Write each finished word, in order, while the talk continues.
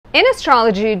In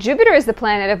astrology, Jupiter is the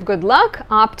planet of good luck,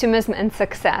 optimism, and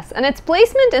success, and its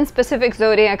placement in specific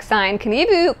zodiac sign can give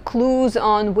you clues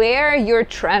on where your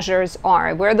treasures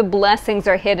are, where the blessings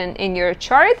are hidden in your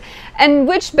chart, and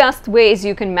which best ways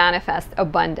you can manifest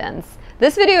abundance.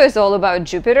 This video is all about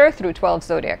Jupiter through 12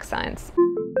 zodiac signs.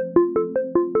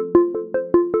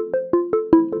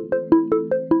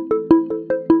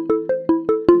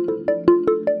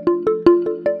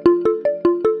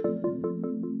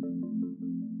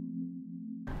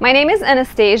 My name is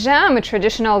Anastasia. I'm a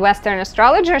traditional Western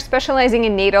astrologer specializing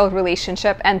in natal,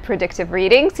 relationship, and predictive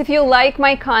readings. If you like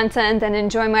my content and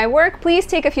enjoy my work, please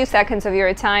take a few seconds of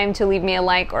your time to leave me a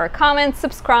like or a comment,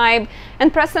 subscribe,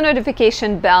 and press the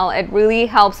notification bell. It really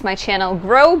helps my channel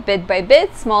grow bit by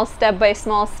bit, small step by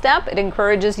small step. It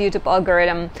encourages YouTube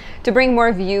algorithm to bring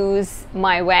more views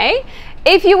my way.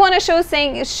 If you want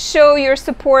to show your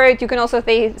support, you can also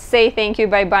say thank you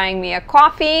by buying me a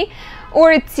coffee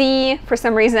or a tea. For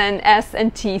some reason, S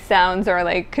and T sounds are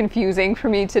like confusing for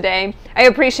me today. I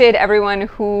appreciate everyone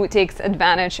who takes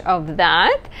advantage of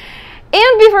that.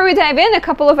 And before we dive in, a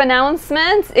couple of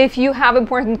announcements. If you have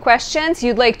important questions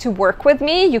you'd like to work with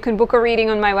me, you can book a reading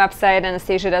on my website,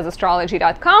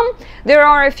 anastasiadoesastrology.com. There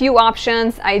are a few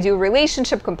options. I do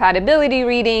relationship compatibility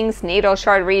readings, natal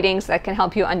chart readings that can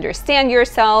help you understand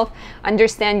yourself,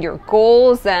 understand your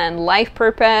goals and life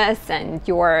purpose and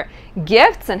your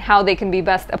gifts and how they can be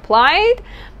best applied,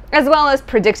 as well as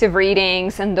predictive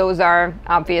readings, and those are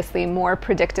obviously more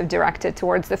predictive, directed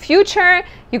towards the future.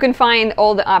 You can find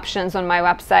all the options on my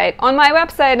website. On my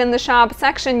website, in the shop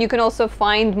section, you can also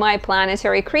find my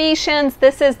planetary creations.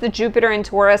 This is the Jupiter in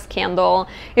Taurus candle.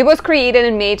 It was created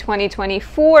in May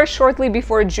 2024, shortly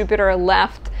before Jupiter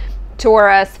left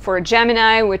Taurus for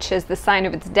Gemini, which is the sign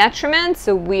of its detriment.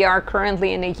 So we are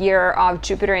currently in a year of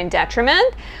Jupiter in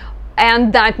detriment.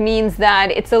 And that means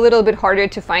that it's a little bit harder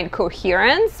to find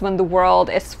coherence when the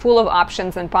world is full of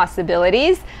options and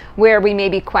possibilities where we may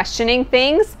be questioning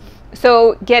things.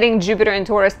 So getting Jupiter in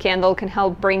Taurus candle can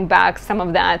help bring back some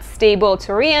of that stable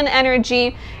Taurian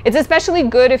energy. It's especially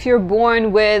good if you're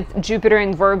born with Jupiter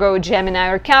in Virgo, Gemini,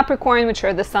 or Capricorn, which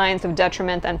are the signs of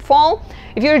detriment and fall.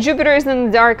 If your Jupiter is in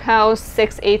the dark house,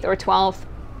 6th, 8th, or 12th,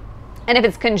 and if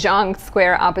it's conjunct,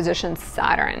 square, opposition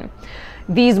Saturn.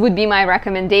 These would be my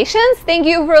recommendations. Thank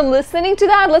you for listening to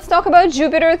that. Let's talk about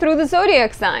Jupiter through the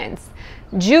zodiac signs.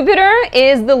 Jupiter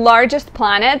is the largest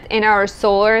planet in our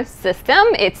solar system.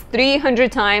 It's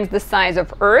 300 times the size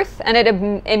of Earth, and it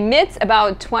emits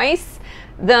about twice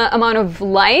the amount of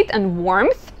light and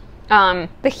warmth, the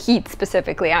heat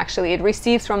specifically, actually, it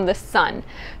receives from the sun.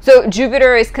 So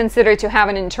Jupiter is considered to have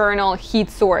an internal heat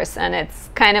source, and it's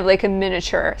kind of like a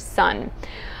miniature sun.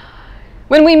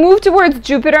 When we move towards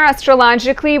Jupiter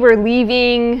astrologically, we're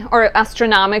leaving, or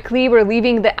astronomically, we're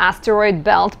leaving the asteroid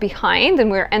belt behind, and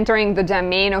we're entering the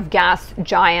domain of gas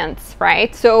giants,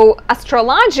 right? So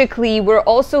astrologically, we're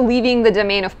also leaving the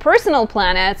domain of personal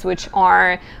planets, which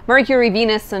are Mercury,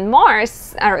 Venus, and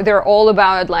Mars. They're all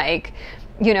about, like,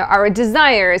 you know, our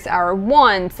desires, our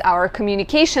wants, our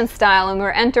communication style, and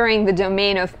we're entering the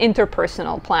domain of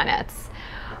interpersonal planets.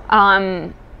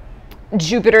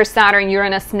 Jupiter, Saturn,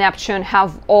 Uranus, Neptune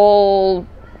have all,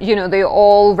 you know, they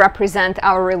all represent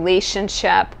our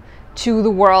relationship to the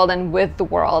world and with the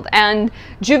world. And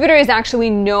Jupiter is actually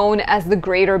known as the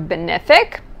greater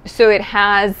benefic. So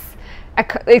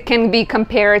it can be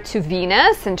compared to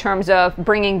Venus in terms of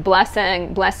bringing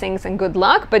blessings and good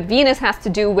luck. But Venus has to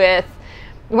do with,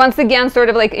 once again, sort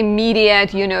of like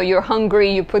immediate, you know, you're hungry,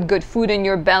 you put good food in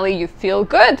your belly, you feel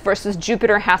good, versus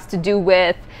Jupiter has to do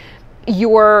with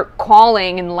your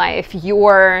calling in life,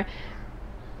 your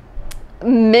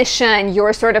mission,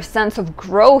 your sort of sense of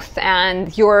growth,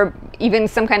 and your even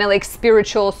some kind of like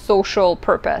spiritual, social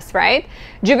purpose, right?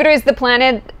 Jupiter is the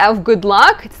planet of good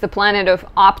luck. It's the planet of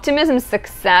optimism,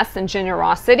 success, and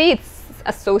generosity. It's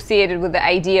associated with the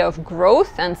idea of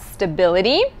growth and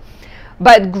stability.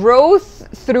 But growth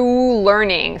through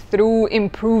learning, through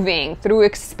improving, through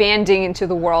expanding into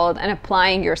the world and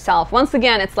applying yourself. Once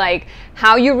again, it's like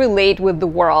how you relate with the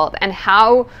world and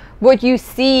how what you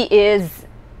see is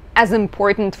as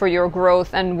important for your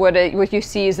growth, and what you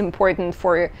see is important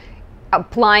for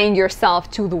applying yourself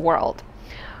to the world.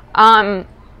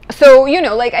 So, you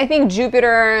know, like I think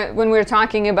Jupiter, when we're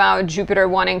talking about Jupiter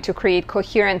wanting to create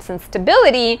coherence and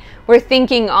stability, we're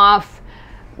thinking of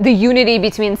the unity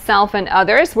between self and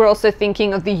others. We're also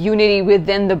thinking of the unity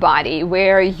within the body,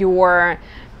 where your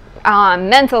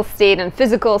mental state and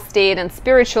physical state and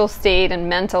spiritual state and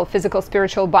mental, physical,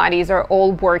 spiritual bodies are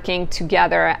all working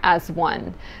together as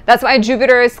one. That's why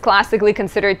Jupiter is classically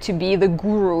considered to be the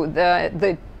guru,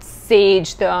 the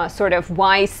sage, the sort of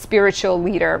wise spiritual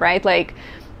leader, right? Like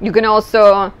you can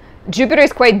also, Jupiter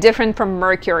is quite different from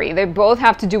Mercury. They both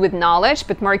have to do with knowledge,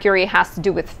 but Mercury has to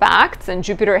do with facts, and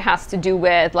Jupiter has to do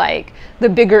with like the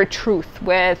bigger truth,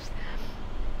 with,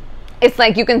 it's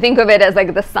like you can think of it as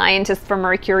like the scientist for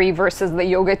Mercury versus the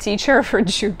yoga teacher for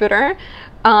Jupiter.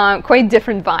 Quite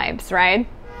different vibes, right?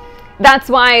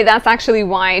 That's actually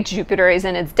why Jupiter is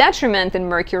in its detriment in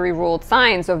Mercury-ruled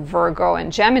signs of Virgo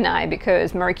and Gemini,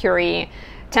 because Mercury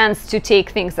tends to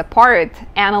take things apart,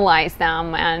 analyze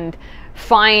them, and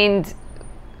find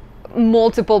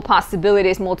multiple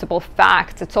possibilities, multiple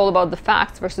facts. It's all about the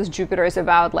facts, versus Jupiter is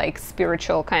about like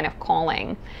spiritual kind of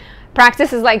calling.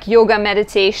 Practices like yoga,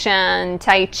 meditation,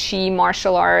 tai chi,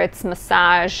 martial arts,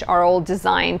 massage are all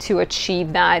designed to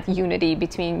achieve that unity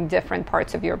between different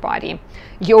parts of your body.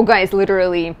 Yoga is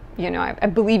literally, I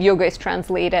believe yoga is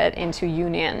translated into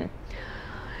union.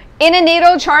 In a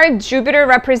natal chart, Jupiter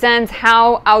represents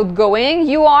how outgoing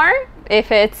you are. If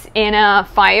it's in a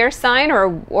fire sign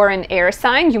or an air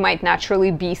sign, you might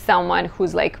naturally be someone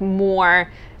who's like more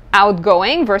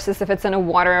outgoing, versus if it's in a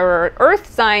water or earth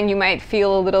sign, you might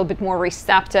feel a little bit more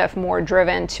receptive, more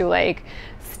driven to like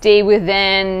stay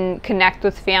within, connect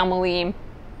with family,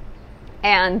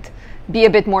 and be a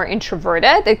bit more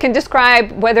introverted. It can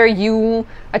describe whether you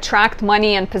attract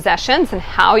money and possessions and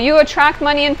how you attract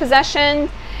money and possessions.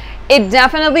 It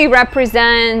definitely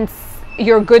represents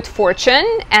your good fortune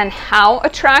and how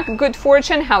attract good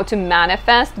fortune, how to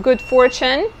manifest good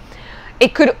fortune.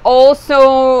 It could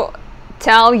also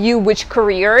tell you which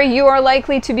career you are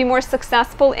likely to be more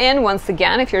successful in. Once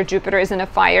again, if your Jupiter is in a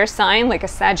fire sign like a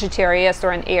Sagittarius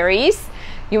or an Aries,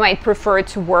 you might prefer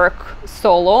to work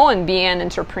solo and be an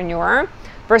entrepreneur,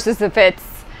 versus if it's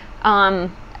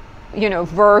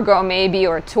Virgo maybe,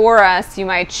 or Taurus, you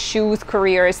might choose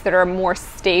careers that are more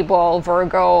stable.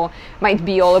 Virgo might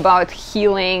be all about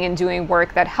healing and doing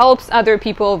work that helps other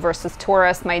people, versus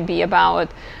Taurus might be about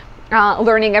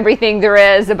learning everything there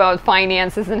is about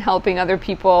finances and helping other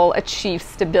people achieve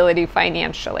stability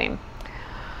financially.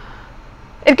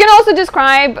 It can also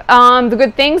describe the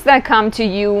good things that come to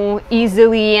you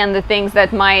easily and the things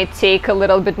that might take a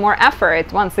little bit more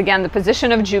effort. Once again, the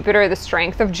position of Jupiter, the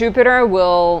strength of Jupiter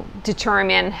will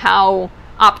determine how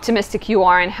optimistic you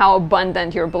are and how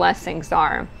abundant your blessings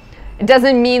are. It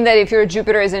doesn't mean that if your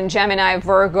Jupiter is in Gemini,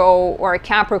 Virgo, or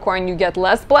Capricorn, you get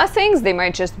less blessings. They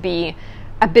might just be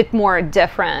a bit more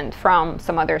different from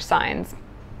some other signs.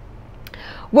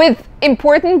 With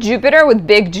important Jupiter, with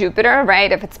big Jupiter,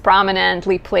 right, if it's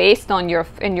prominently placed in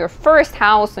your first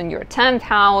house, in your 10th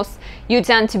house, you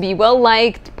tend to be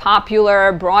well-liked,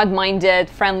 popular, broad-minded,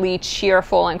 friendly,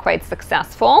 cheerful, and quite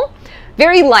successful.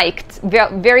 Very liked,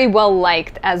 very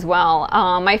well-liked as well.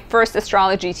 My first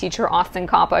astrology teacher, Austin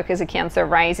Kopak, is a Cancer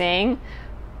rising.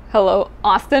 Hello,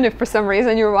 Austin, if for some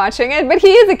reason you're watching it. But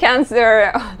he is a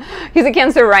Cancer, he's a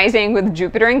Cancer rising with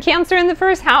Jupiter and Cancer in the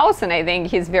first house, and I think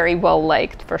he's very well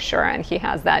liked for sure, and he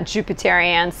has that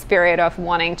Jupiterian spirit of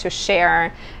wanting to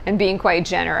share and being quite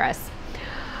generous.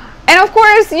 And of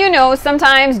course,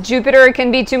 sometimes Jupiter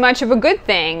can be too much of a good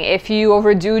thing. If you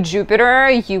overdo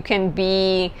Jupiter, you can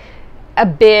be a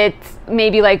bit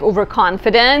maybe like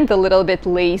overconfident, a little bit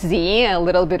lazy, a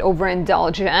little bit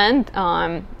overindulgent,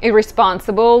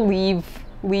 irresponsible,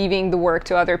 leaving the work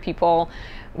to other people.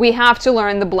 We have to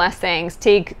learn the blessings,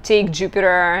 take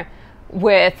Jupiter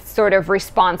with sort of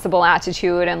responsible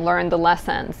attitude and learn the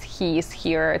lessons he's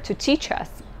here to teach us.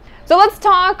 So let's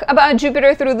talk about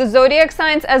Jupiter through the zodiac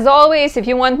signs. As always, if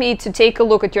you want me to take a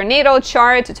look at your natal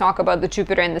chart, to talk about the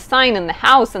Jupiter in the sign and the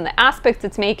house and the aspects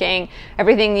it's making,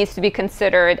 everything needs to be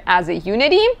considered as a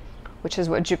unity, which is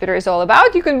what Jupiter is all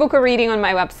about. You can book a reading on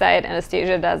my website,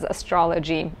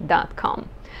 anastasiadoesastrology.com.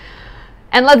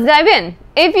 And let's dive in.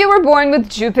 If you were born with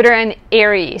Jupiter in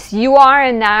Aries, you are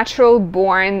a natural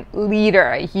born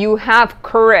leader. You have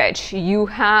courage. You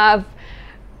have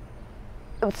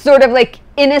sort of like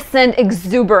innocent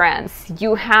exuberance.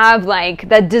 You have like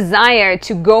that desire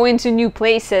to go into new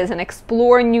places and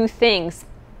explore new things.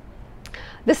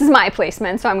 This is my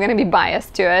placement, so I'm going to be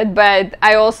biased to it, but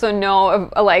I also know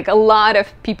of like a lot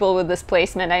of people with this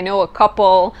placement. I know a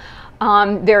couple,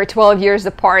 they're 12 years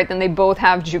apart and they both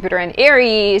have Jupiter in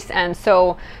Aries, and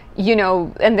so,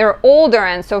 and they're older,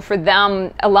 and so for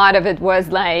them, a lot of it was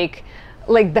like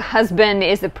the husband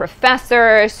is a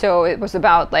professor, so it was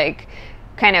about like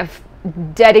kind of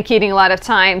dedicating a lot of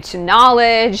time to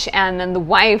knowledge, and then the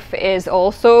wife is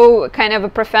also kind of a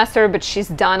professor, but she's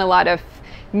done a lot of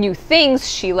new things.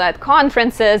 She led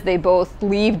conferences. They both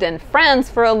lived in France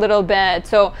for a little bit,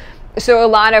 so a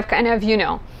lot of kind of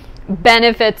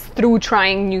benefits through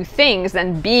trying new things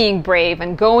and being brave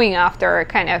and going after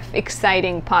kind of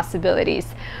exciting possibilities,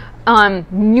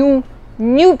 new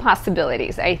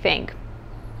possibilities, I think.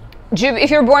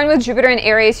 If you're born with Jupiter in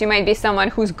Aries, you might be someone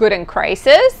who's good in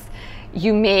crisis.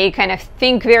 You may kind of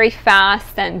think very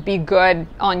fast and be good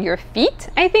on your feet,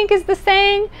 I think is the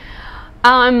saying.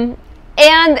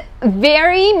 And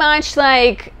very much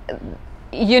like,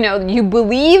 you know, you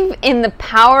believe in the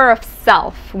power of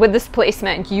self with this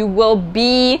placement. You will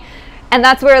be, and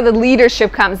that's where the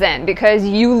leadership comes in, because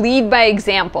you lead by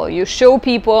example. You show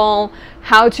people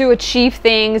how to achieve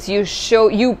things. You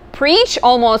preach,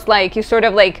 almost like you sort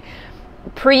of like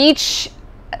preach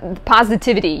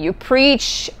positivity, you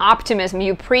preach optimism,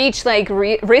 you preach like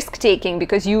risk taking,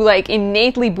 because you like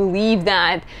innately believe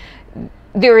that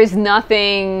there is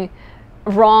nothing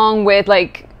wrong with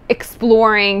like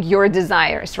exploring your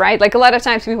desires, right? Like a lot of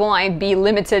times people might be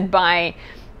limited by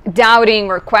doubting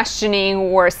or questioning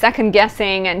or second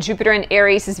guessing, and Jupiter in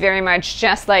Aries is very much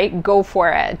just like go for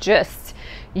it. Just,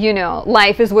 you know,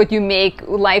 life is what you make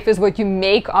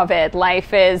of it.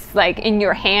 Life is like in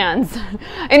your hands.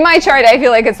 In my chart, I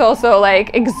feel like it's also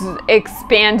like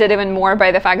expanded even more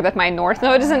by the fact that my North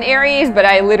Node is in Aries, but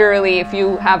I literally, if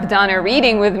you have done a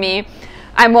reading with me,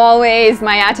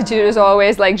 my attitude is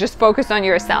always like just focus on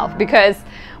yourself, because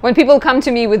when people come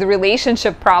to me with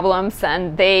relationship problems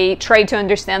and they try to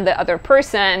understand the other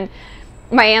person,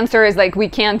 my answer is like, we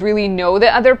can't really know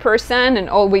the other person, and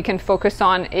all we can focus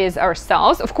on is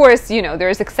ourselves. Of course, you know,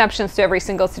 there's exceptions to every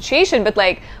single situation, but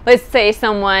like, let's say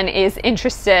someone is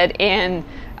interested in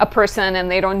a person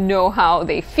and they don't know how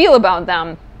they feel about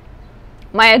them.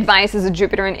 My advice as a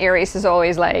Jupiter in Aries is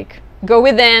always like, go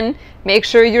within, make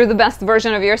sure you're the best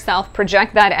version of yourself,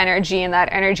 project that energy, and that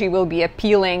energy will be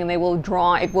appealing, and it will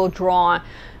draw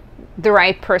the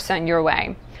right person your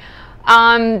way.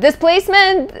 This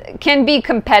placement can be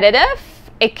competitive.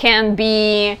 It can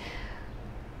be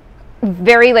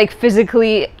very like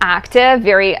physically active,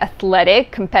 very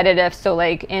athletic, competitive. So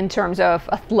like in terms of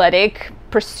athletic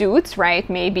pursuits, right?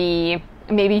 Maybe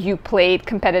you played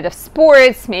competitive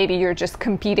sports, maybe you're just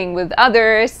competing with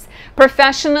others.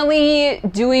 Professionally,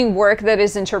 doing work that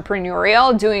is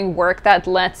entrepreneurial, doing work that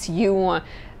lets you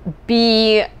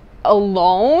be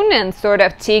alone and sort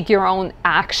of take your own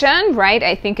action, right?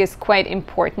 I think is quite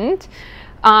important.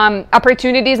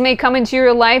 Opportunities may come into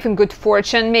your life and good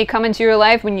fortune may come into your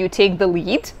life when you take the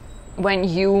lead, when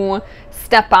you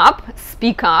step up,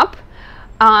 speak up,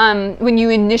 when you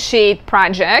initiate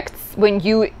projects, when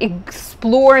you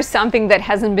explore something that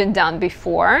hasn't been done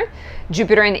before.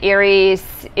 Jupiter in Aries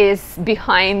is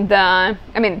behind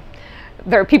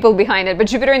there are people behind it, but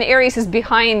Jupiter in Aries is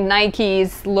behind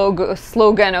Nike's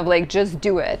slogan of like, just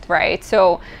do it, right?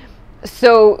 So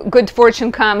good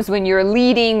fortune comes when you're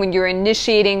leading, when you're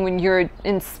initiating, when you're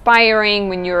inspiring,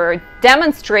 when you're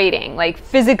demonstrating, like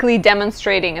physically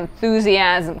demonstrating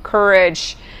enthusiasm,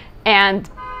 courage, and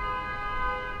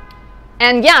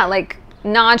yeah, like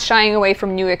not shying away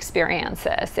from new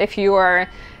experiences. If you are,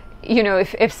 you know,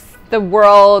 if the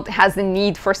world has a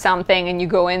need for something and you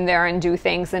go in there and do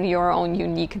things in your own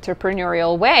unique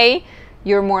entrepreneurial way,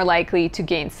 you're more likely to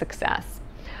gain success.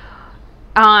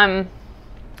 And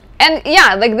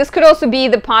yeah, like this could also be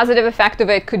the positive effect of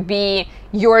it could be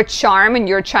your charm and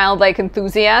your childlike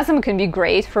enthusiasm can be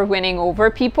great for winning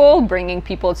over people, bringing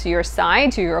people to your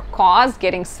side, to your cause,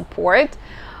 getting support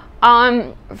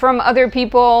from other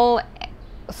people,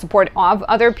 support of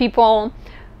other people.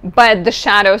 But the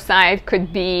shadow side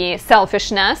could be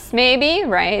selfishness, maybe,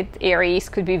 right? Aries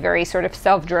could be very sort of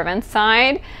self-driven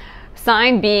sign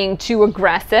being too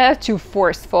aggressive, too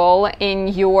forceful in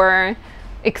your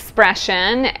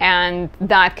expression, and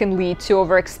that can lead to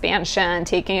overexpansion,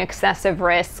 taking excessive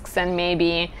risks, and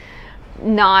maybe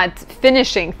not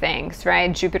finishing things,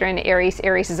 right? Jupiter in Aries.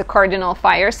 Aries is a cardinal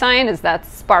fire sign, is that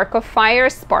spark of fire,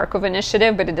 spark of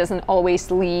initiative, but it doesn't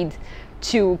always lead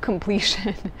to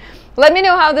completion. Let me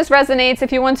know how this resonates.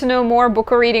 If you want to know more,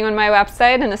 book a reading on my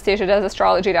website,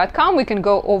 anastasiadoesastrology.com. We can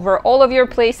go over all of your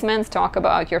placements, talk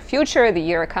about your future, the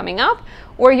year coming up,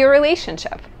 or your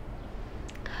relationship.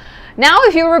 Now,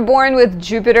 if you were born with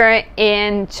Jupiter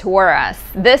in Taurus,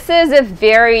 this is a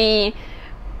very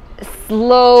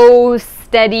slow,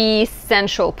 steady,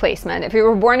 sensual placement. If you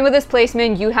were born with this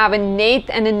placement, you have an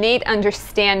innate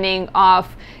understanding of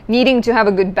needing to have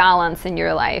a good balance in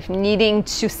your life, needing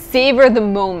to savor the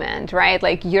moment, right?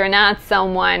 Like you're not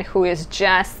someone who is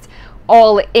just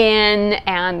all in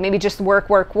and maybe just work.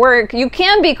 You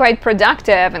can be quite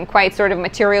productive and quite sort of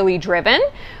materially driven,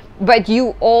 but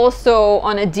you also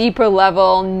on a deeper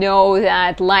level know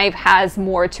that life has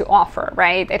more to offer,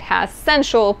 right? It has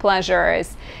sensual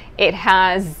pleasures. It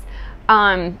has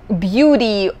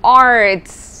beauty, art,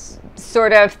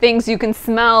 sort of things you can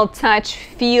smell, touch,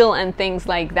 feel, and things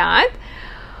like that.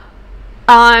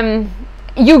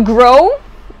 You grow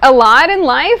a lot in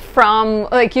life from,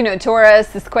 like, you know,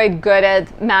 Taurus is quite good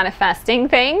at manifesting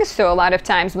things. So a lot of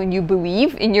times when you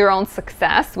believe in your own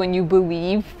success, when you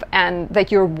believe and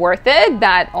that you're worth it,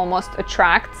 that almost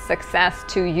attracts success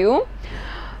to you.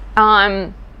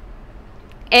 And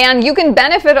you can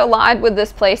benefit a lot with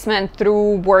this placement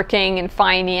through working in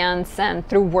finance and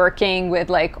through working with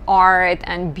like art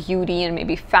and beauty and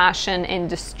maybe fashion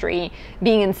industry,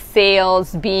 being in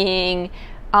sales, being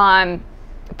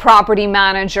property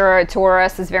manager.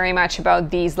 Taurus is very much about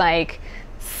these like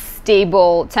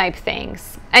stable type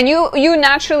things. And you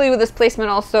naturally with this placement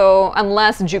also,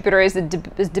 unless Jupiter is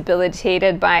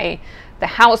debilitated by the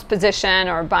house position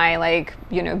or by like,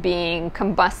 you know, being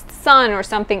combust sun or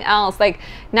something else, like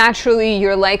naturally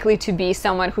you're likely to be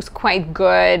someone who's quite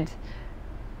good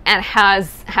and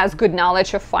has good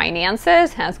knowledge of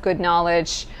finances, has good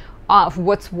knowledge of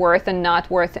what's worth and not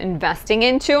worth investing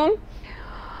into.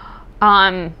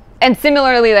 And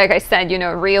similarly, like I said, you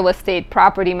know, real estate,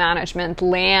 property management,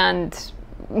 land,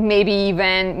 maybe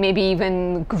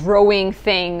even growing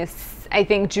things. I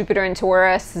think Jupiter in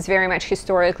Taurus is very much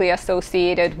historically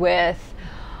associated with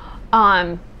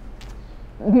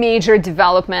major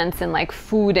developments in like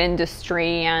food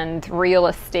industry and real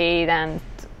estate and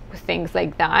things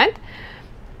like that.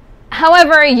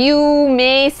 However, you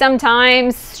may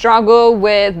sometimes struggle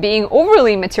with being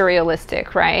overly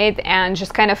materialistic, right? And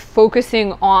just kind of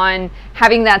focusing on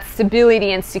having that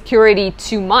stability and security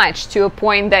too much to a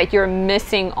point that you're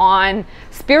missing on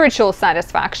spiritual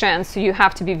satisfaction. So you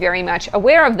have to be very much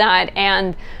aware of that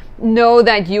and know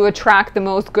that you attract the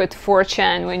most good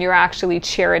fortune when you're actually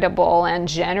charitable and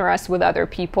generous with other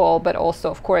people, but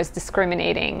also, of course,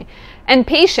 discriminating and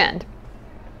patient.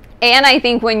 And I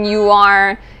think when you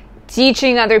are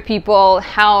teaching other people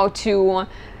how to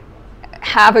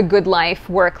have a good life,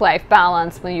 work-life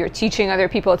balance, when you're teaching other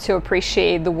people to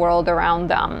appreciate the world around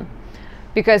them,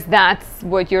 because that's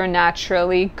what you're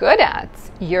naturally good at.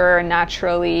 You're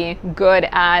naturally good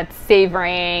at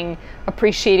savoring,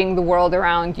 appreciating the world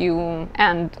around you,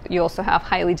 and you also have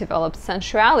highly developed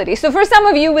sensuality. So for some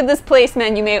of you with this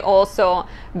placement, you may also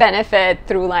benefit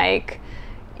through like,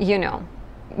 you know,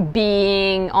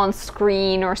 being on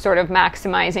screen or sort of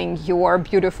maximizing your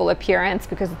beautiful appearance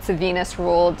because it's a Venus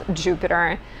ruled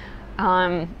Jupiter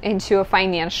into a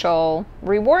financial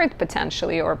reward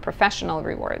potentially, or professional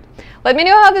reward. Let me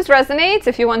know how this resonates.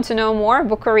 If you want to know more,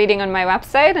 book a reading on my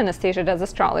website,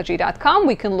 anastasiadoesastrology.com.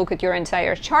 We can look at your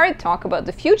entire chart, talk about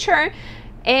the future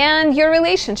and your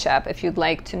relationship if you'd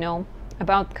like to know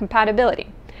about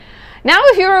compatibility. Now,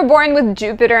 if you were born with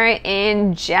Jupiter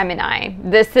in Gemini,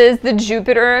 this is the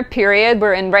Jupiter period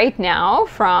we're in right now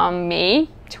from May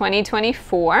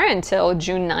 2024 until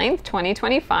June 9th,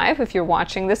 2025. If you're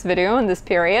watching this video in this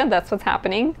period, that's what's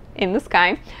happening in the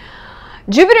sky.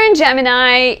 Jupiter in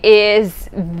Gemini is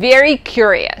very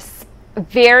curious,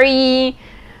 very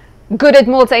good at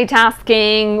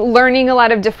multitasking, learning a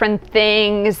lot of different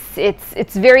things.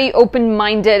 It's very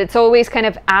open-minded. It's always kind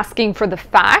of asking for the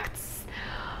facts.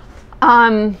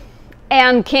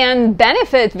 And can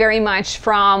benefit very much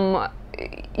from,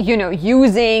 you know,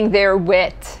 using their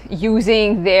wit,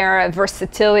 using their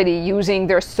versatility, using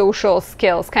their social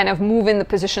skills, kind of move in the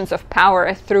positions of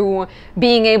power through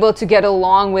being able to get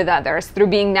along with others, through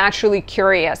being naturally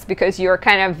curious, because you're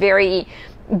kind of very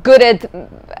good at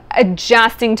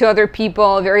adjusting to other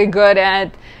people, very good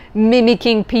at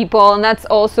mimicking people, and that's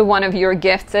also one of your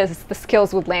gifts is the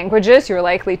skills with languages. You're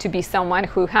likely to be someone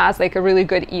who has like a really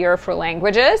good ear for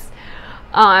languages.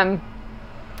 And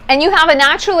you have a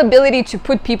natural ability to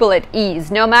put people at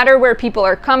ease. No matter where people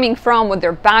are coming from, with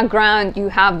their background, you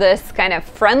have this kind of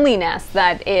friendliness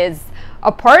that is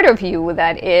a part of you,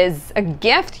 that is a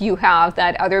gift you have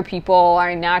that other people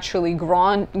are naturally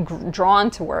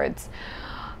drawn towards.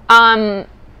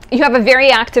 You have a very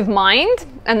active mind,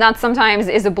 and that sometimes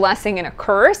is a blessing and a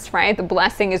curse, right? The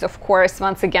blessing is, of course,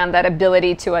 once again, that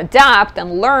ability to adapt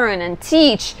and learn and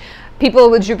teach.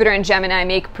 People with Jupiter and Gemini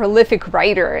make prolific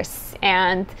writers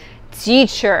and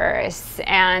teachers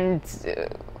and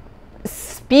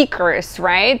speakers,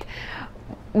 right?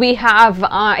 We have,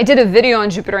 I did a video on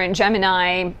Jupiter and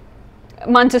Gemini.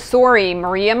 Montessori,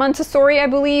 Maria Montessori, I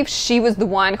believe, she was the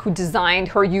one who designed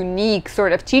her unique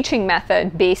sort of teaching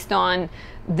method based on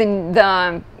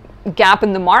the gap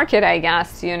in the market, I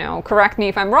guess, you know, correct me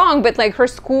if I'm wrong, but like her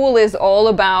school is all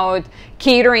about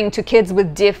catering to kids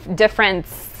with different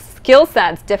skill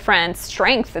sets, different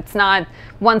strengths. It's not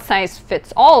one size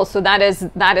fits all. So that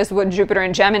is what Jupiter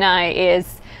in Gemini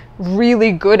is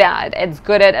really good at. It's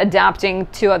good at adapting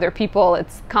to other people.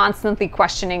 It's constantly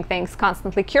questioning things,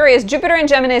 constantly curious. Jupiter in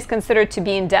Gemini is considered to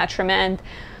be in detriment.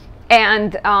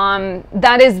 And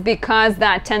that is because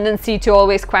that tendency to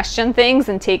always question things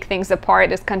and take things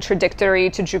apart is contradictory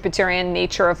to Jupiterian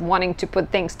nature of wanting to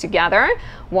put things together,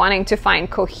 wanting to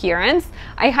find coherence.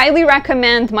 I highly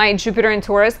recommend my Jupiter in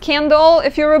Taurus candle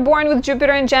if you were born with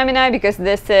Jupiter in Gemini, because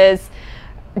this is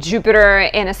Jupiter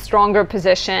in a stronger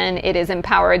position. It is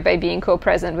empowered by being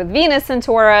co-present with Venus in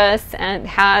Taurus and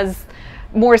has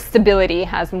more stability,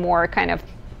 has more kind of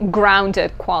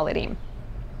grounded quality.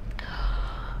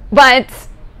 But,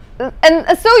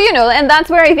 and so, you know, and that's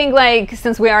where I think, like,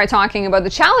 since we are talking about the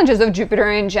challenges of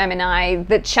Jupiter in Gemini,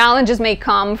 the challenges may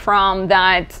come from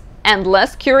that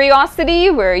endless curiosity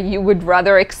where you would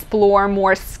rather explore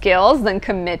more skills than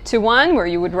commit to one, where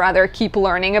you would rather keep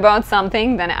learning about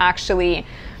something than actually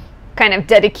kind of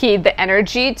dedicate the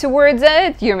energy towards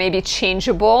it. You're maybe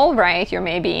changeable, right? You're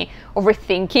maybe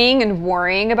overthinking and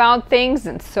worrying about things.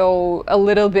 And so a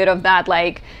little bit of that,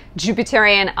 like,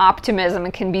 Jupiterian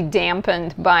optimism can be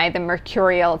dampened by the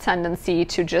Mercurial tendency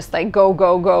to just like go,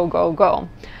 go, go, go, go.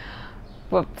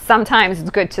 Well, sometimes it's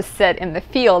good to sit in the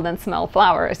field and smell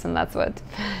flowers, and that's what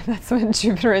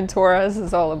Jupiter in Taurus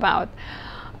is all about.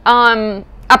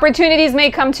 Opportunities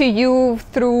may come to you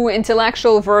through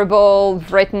intellectual, verbal,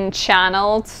 written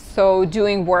channels. So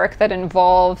doing work that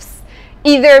involves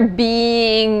either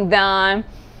being the,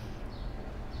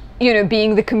 you know,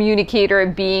 being the communicator,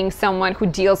 being someone who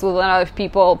deals with a lot of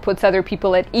people, puts other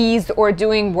people at ease, or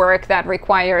doing work that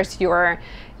requires your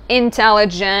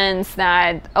intelligence,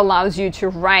 that allows you to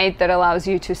write, that allows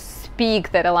you to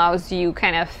speak, that allows you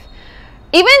kind of,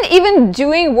 even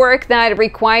doing work that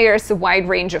requires a wide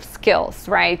range of skills,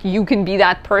 right? You can be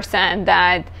that person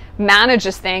that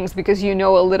manages things because you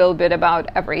know a little bit about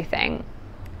everything.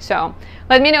 So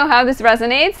let me know how this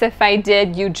resonates, if I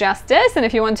did you justice. And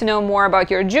if you want to know more about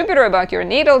your Jupiter, about your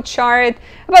natal chart,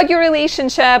 about your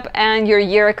relationship and your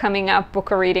year coming up,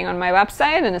 book a reading on my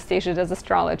website,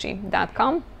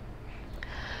 anastasiadoesastrology.com.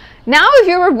 Now, if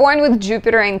you were born with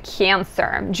Jupiter in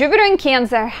Cancer, Jupiter in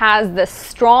Cancer has this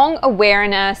strong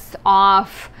awareness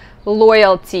of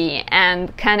loyalty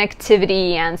and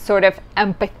connectivity and sort of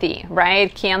empathy,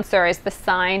 right? Cancer is the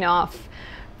sign of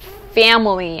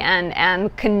family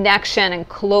and connection and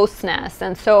closeness.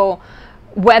 And so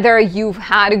whether you've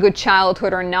had a good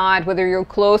childhood or not, whether you're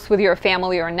close with your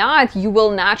family or not, you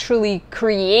will naturally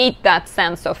create that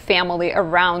sense of family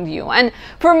around you. And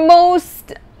for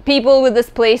most people with this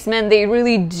placement, they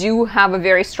really do have a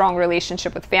very strong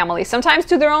relationship with family, sometimes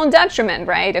to their own detriment,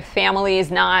 right? If family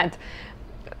is not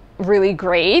really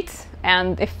great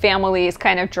and if family is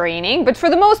kind of draining. But for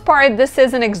the most part, this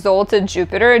is an exalted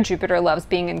Jupiter. Jupiter loves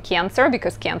being in Cancer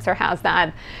because Cancer has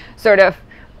that sort of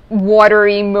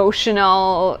watery,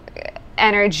 emotional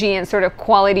energy and sort of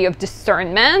quality of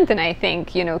discernment. And I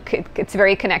think, you know, it's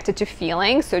very connected to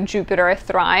feelings. So Jupiter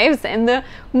thrives in the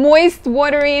moist,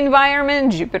 watery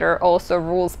environment. Jupiter also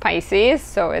rules Pisces.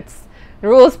 So it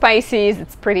rules Pisces.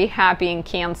 It's pretty happy in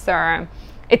Cancer.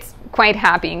 It's quite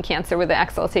happy in Cancer with the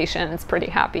exaltation. It's pretty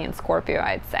happy in Scorpio,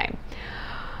 I'd say.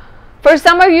 For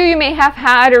some of you, you may have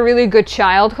had a really good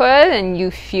childhood and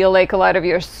you feel like a lot of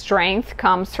your strength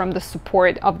comes from the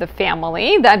support of the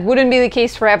family. That wouldn't be the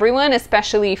case for everyone,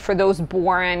 especially for those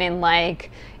born in the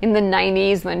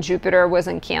 90s when Jupiter was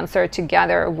in Cancer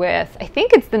together with, I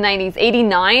think it's the 90s,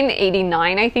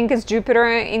 89 I think is Jupiter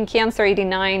in Cancer,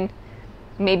 89,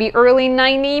 maybe early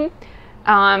 90.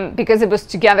 Because it was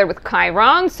together with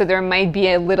Chiron, so there might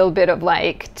be a little bit of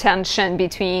like tension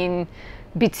between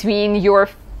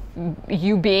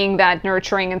you being that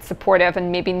nurturing and supportive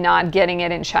and maybe not getting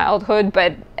it in childhood.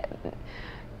 But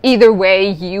either way,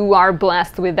 you are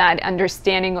blessed with that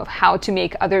understanding of how to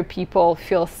make other people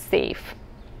feel safe.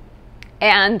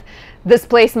 And this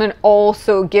placement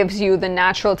also gives you the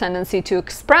natural tendency to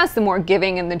express the more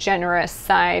giving and the generous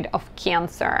side of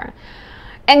Cancer.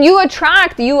 And you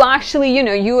attract the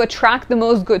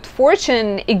most good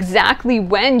fortune exactly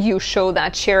when you show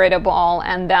that charitable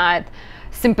and that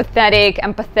sympathetic,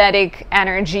 empathetic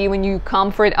energy, when you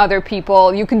comfort other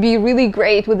people. You can be really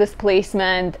great with this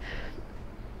placement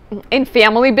in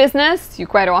family business. You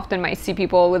quite often might see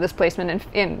people with this placement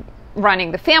in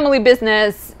running the family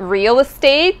business, real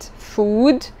estate,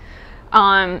 food,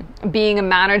 being a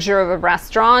manager of a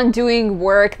restaurant, doing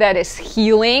work that is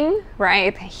healing,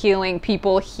 right? Healing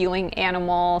people, healing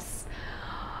animals,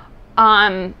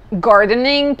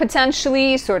 gardening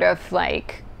potentially, sort of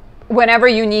like whenever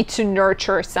you need to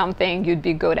nurture something, you'd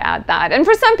be good at that. And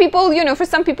for some people, you know, for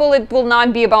some people it will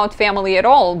not be about family at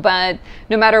all, but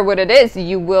no matter what it is,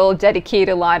 you will dedicate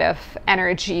a lot of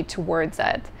energy towards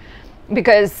it.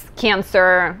 Because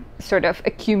Cancer sort of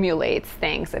accumulates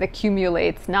things. It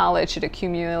accumulates knowledge, it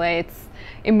accumulates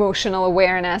emotional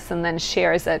awareness, and then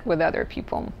shares it with other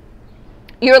people.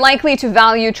 You're likely to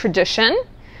value tradition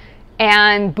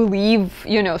and believe,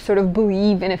 you know, sort of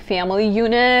believe in a family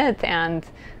unit and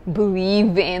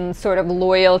believe in sort of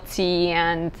loyalty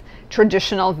and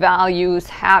traditional values,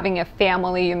 having a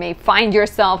family. You may find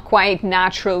yourself quite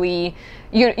naturally,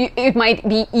 it might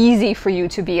be easy for you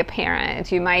to be a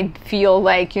parent. You might feel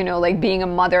like, you know, like being a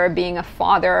mother, being a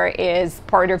father is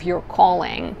part of your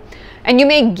calling. And you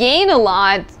may gain a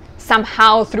lot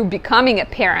somehow through becoming a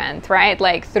parent, right?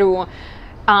 Like through,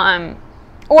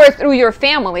 or through your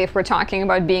family, if we're talking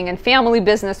about being in family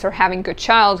business or having good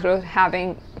childhood,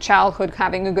 having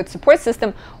a good support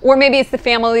system, or maybe it's the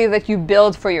family that you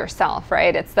build for yourself,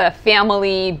 right? It's the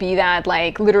family, be that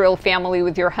like literal family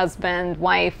with your husband,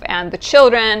 wife, and the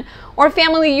children, or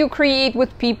family you create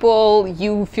with people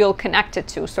you feel connected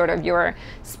to, sort of your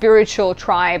spiritual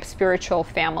tribe, spiritual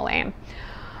family.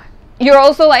 You're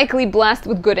also likely blessed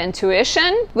with good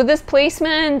intuition with this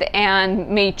placement and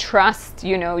may trust,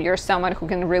 you know, you're someone who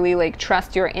can really like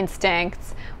trust your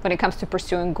instincts when it comes to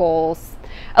pursuing goals.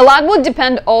 A lot would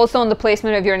depend also on the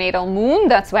placement of your natal moon.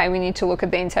 That's why we need to look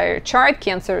at the entire chart.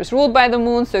 Cancer is ruled by the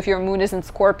moon, so if your moon is in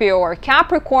Scorpio or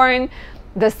Capricorn,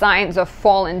 the signs of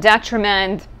fall and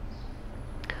detriment,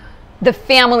 the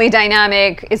family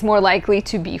dynamic is more likely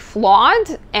to be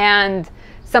flawed, and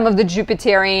some of the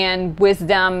Jupiterian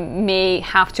wisdom may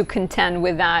have to contend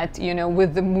with that, you know,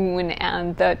 with the moon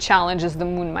and the challenges the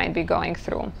moon might be going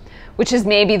through, which is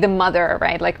maybe the mother,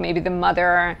 right? Like maybe the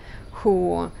mother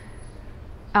who,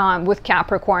 with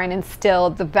Capricorn,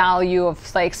 instilled the value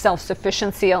of like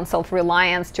self-sufficiency and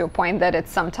self-reliance to a point that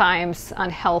it's sometimes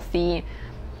unhealthy.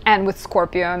 And with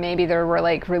Scorpio, maybe there were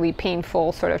like really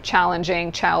painful, sort of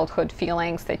challenging childhood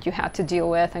feelings that you had to deal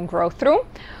with and grow through.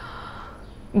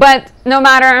 But no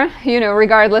matter, you know,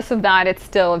 regardless of that, it's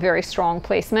still a very strong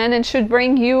placement and should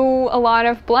bring you a lot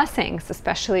of blessings,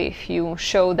 especially if you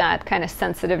show that kind of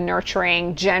sensitive,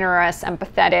 nurturing, generous,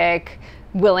 empathetic,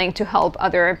 willing to help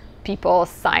other people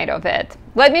side of it.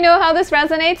 Let me know how this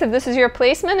resonates if this is your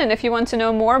placement, and if you want to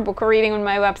know more, book a reading on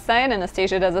my website,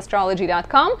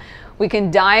 anastasiadoesastrology.com. We can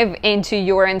dive into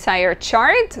your entire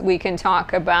chart. We can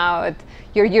talk about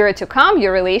your year to come,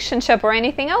 your relationship, or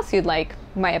anything else you'd like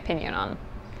my opinion on.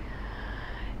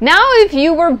 Now, if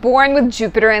you were born with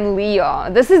Jupiter in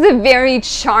Leo, this is a very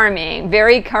charming,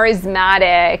 very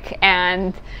charismatic,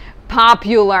 and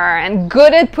popular, and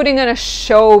good at putting on a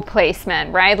show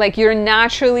placement, right? Like you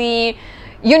naturally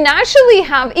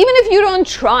have, even if you don't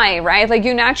try, right? Like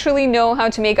you naturally know how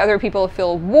to make other people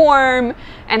feel warm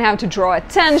and how to draw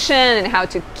attention and how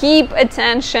to keep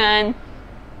attention.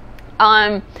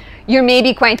 You're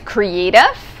maybe quite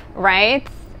creative, right?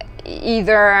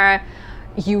 Either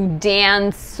you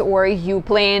dance or you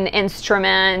play an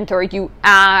instrument or you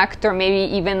act, or maybe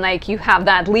even like you have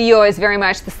that. Leo is very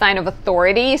much the sign of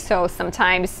authority, so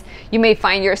sometimes you may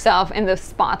find yourself in the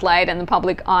spotlight and the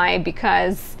public eye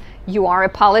because you are a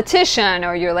politician,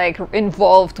 or you're like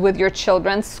involved with your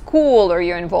children's school, or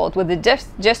you're involved with the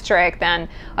district, and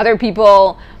other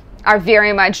people are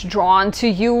very much drawn to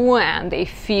you and they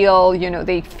feel, you know,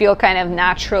 they feel kind of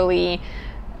naturally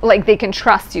like they can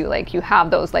trust you, like you have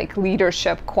those like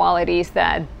leadership qualities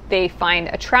that they find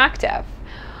attractive.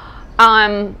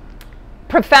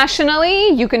 Professionally,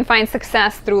 you can find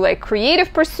success through like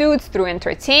creative pursuits, through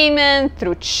entertainment,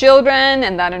 through children,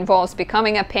 and that involves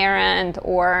becoming a parent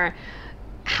or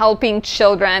helping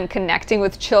children, connecting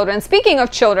with children. Speaking of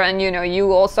children, you know,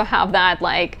 you also have that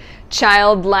like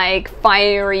childlike,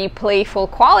 fiery, playful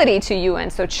quality to you,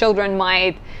 and so children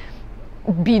might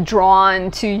be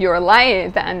drawn to your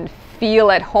light and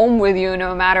feel at home with you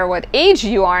no matter what age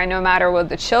you are, no matter what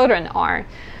the children are.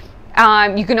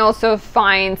 You can also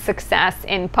find success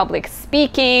in public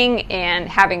speaking and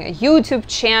having a YouTube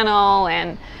channel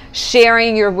and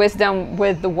sharing your wisdom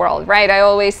with the world, right? I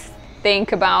always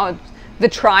think about the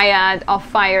triad of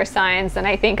fire signs, and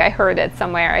I think I heard it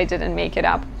somewhere. I didn't make it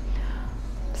up.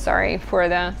 Sorry for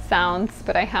the sounds,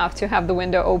 but I have to have the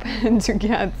window open to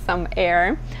get some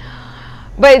air.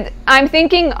 But I'm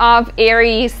thinking of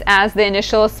Aries as the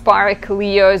initial spark,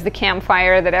 Leo is the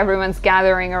campfire that everyone's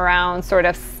gathering around, sort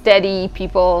of steady,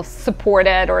 people support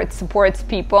it, or it supports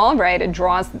people, right? It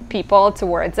draws people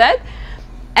towards it.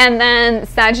 And then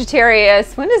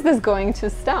Sagittarius, when is this going to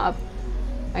stop?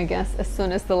 I guess as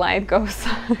soon as the light goes.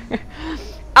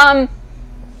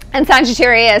 And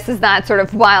Sagittarius is that sort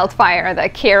of wildfire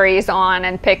that carries on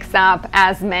and picks up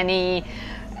as many,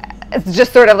 it's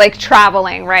just sort of like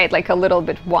traveling, right? Like a little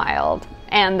bit wild.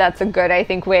 And that's a good, I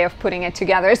think, way of putting it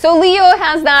together. So Leo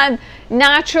has that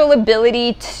natural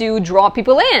ability to draw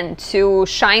people in, to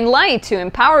shine light, to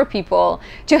empower people,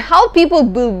 to help people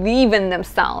believe in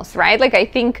themselves, right? Like I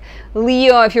think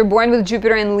Leo, if you're born with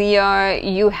Jupiter in Leo,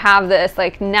 you have this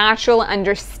like natural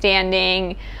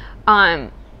understanding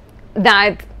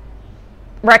that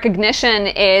recognition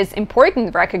is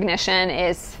important, recognition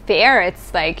is fair.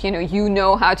 It's like, you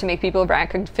know how to make people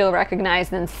feel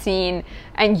recognized and seen,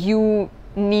 and you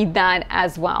need that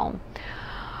as well.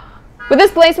 With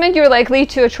this placement, you're likely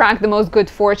to attract the most good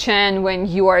fortune when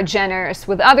you are generous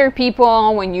with other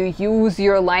people, when you use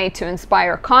your light to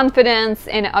inspire confidence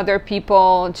in other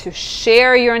people, to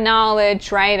share your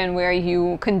knowledge, right? And where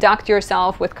you conduct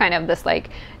yourself with kind of this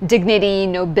like dignity,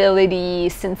 nobility,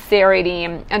 sincerity,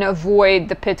 and avoid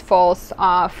the pitfalls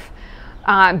of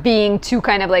being too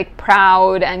kind of like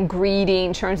proud and greedy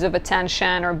in terms of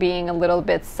attention, or being a little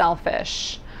bit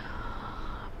selfish.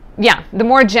 Yeah, the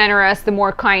more generous, the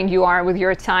more kind you are with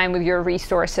your time, with your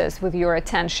resources, with your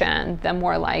attention, the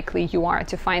more likely you are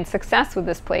to find success with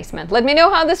this placement. Let me know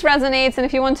how this resonates, and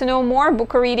if you want to know more,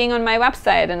 book a reading on my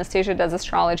website,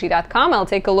 anastasiadoesastrology.com. I'll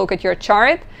take a look at your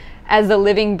chart as a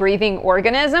living, breathing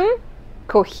organism,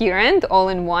 coherent, all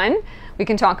in one. We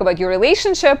can talk about your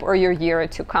relationship or your year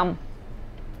to come.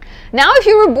 Now, if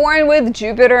you were born with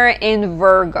Jupiter in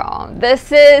Virgo,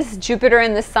 this is Jupiter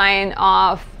in the sign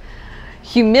of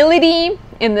humility,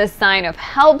 in the sign of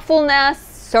helpfulness,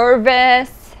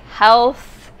 service,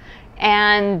 health,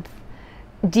 and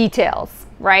details,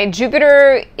 right?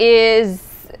 Jupiter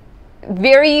is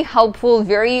very helpful,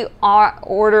 very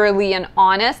orderly and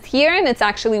honest here, and it's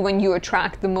actually when you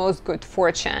attract the most good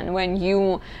fortune, when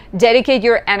you dedicate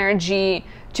your energy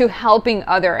to helping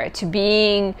others,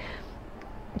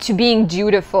 to being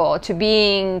dutiful, to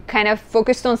being kind of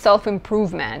focused on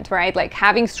self-improvement, right? Like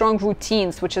having strong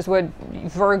routines, which is what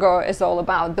Virgo is all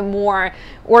about. The more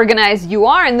organized you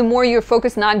are, and the more you're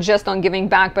focused not just on giving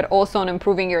back, but also on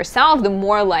improving yourself, the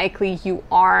more likely you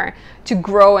are to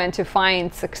grow and to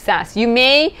find success. You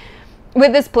may,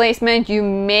 with this placement, you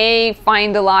may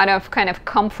find a lot of kind of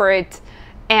comfort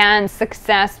and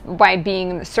success by being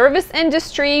in the service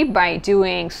industry, by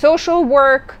doing social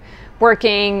work,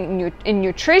 working in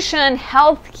nutrition,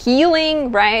 health,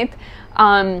 healing, right?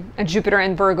 A Jupiter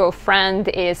and Virgo friend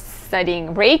is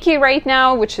studying Reiki right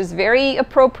now, which is very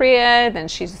appropriate. And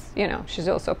she's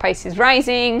also Pisces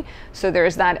rising. So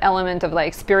there's that element of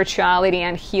like spirituality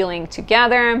and healing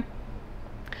together.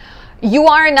 You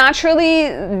are naturally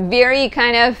very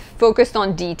kind of focused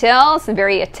on details and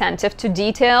very attentive to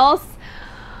details.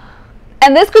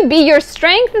 And this could be your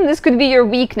strength and this could be your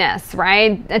weakness,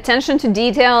 right? Attention to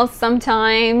details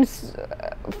sometimes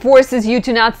forces you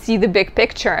to not see the big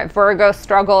picture. Virgo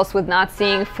struggles with not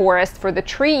seeing forest for the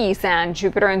trees, and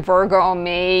Jupiter and Virgo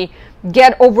may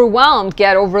get overwhelmed,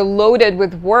 get overloaded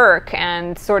with work,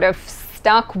 and sort of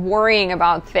stuck worrying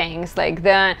about things. Like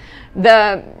the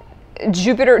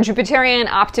Jupiterian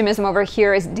optimism over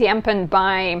here is dampened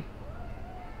by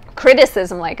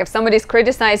criticism. Like if somebody's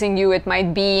criticizing you, it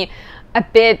might be a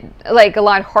bit like a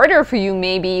lot harder for you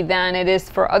maybe than it is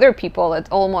for other people. It's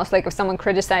almost like if someone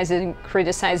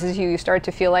criticizes you, you start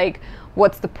to feel like,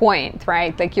 what's the point,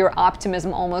 right? Like your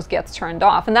optimism almost gets turned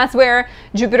off. And that's where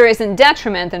Jupiter is in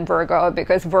detriment in Virgo,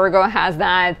 because Virgo has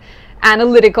that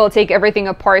analytical, take everything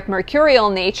apart mercurial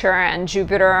nature, and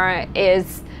Jupiter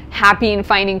is happy in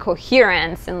finding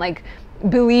coherence and like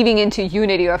believing into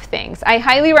unity of things. I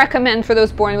highly recommend for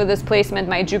those born with this placement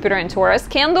my Jupiter and Taurus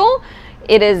candle.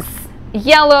 It is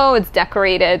yellow, it's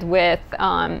decorated with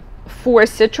 4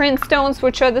 citrine stones,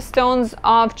 which are the stones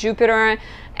of Jupiter,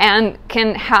 and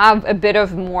can have a bit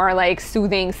of more like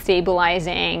soothing,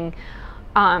 stabilizing,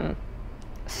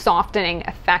 softening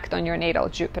effect on your natal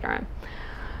Jupiter.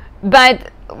 But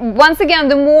once again,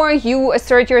 the more you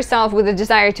assert yourself with a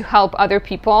desire to help other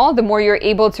people, the more you're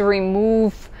able to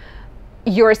remove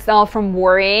yourself from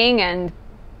worrying and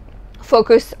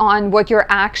focus on what your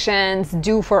actions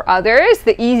do for others,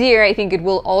 the easier I think it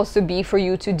will also be for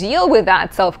you to deal with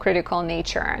that self-critical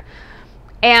nature.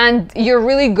 And you're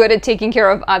really good at taking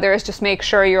care of others. Just make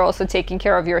sure you're also taking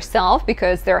care of yourself,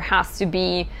 because there has to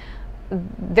be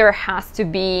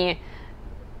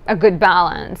a good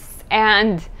balance.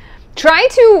 And try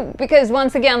to, because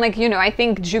once again, like, I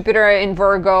think Jupiter in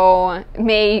Virgo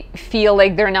may feel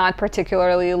like they're not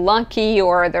particularly lucky,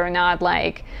 or they're not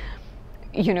like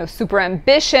you know, super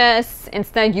ambitious.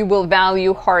 Instead, you will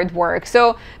value hard work.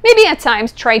 So maybe at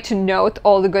times try to note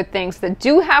all the good things that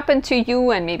do happen to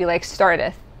you, and maybe like start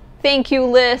a thank you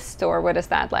list, or what is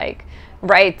that, like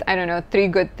write, I don't know, 3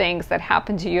 good things that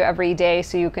happen to you every day,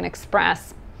 so you can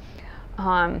express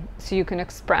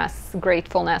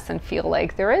gratefulness and feel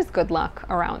like there is good luck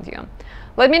around you.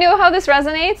 Let me know how this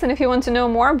resonates, and if you want to know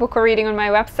more, book a reading on my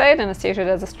website,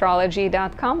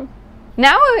 anastasiadoesastrology.com.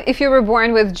 Now, if you were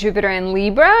born with Jupiter in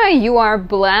Libra, you are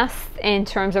blessed in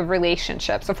terms of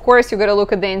relationships. Of course, you got to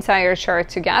look at the entire chart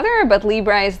together, but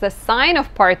Libra is the sign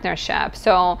of partnership.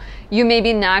 So you may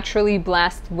be naturally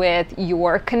blessed with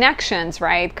your connections,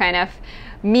 right? Kind of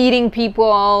meeting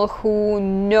people who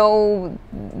know,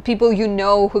 people you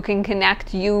know who can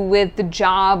connect you with the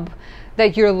job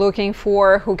that you're looking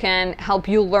for, who can help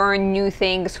you learn new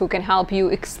things, who can help you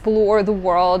explore the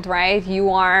world, right? You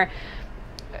are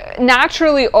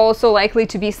naturally also likely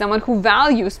to be someone who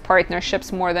values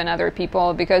partnerships more than other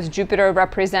people, because Jupiter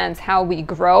represents how we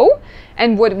grow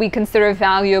and what we consider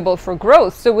valuable for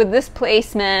growth. So with this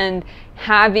placement,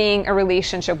 having a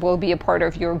relationship will be a part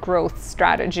of your growth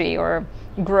strategy or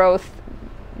growth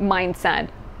mindset.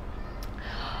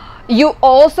 You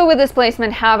also, with this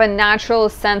placement, have a natural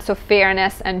sense of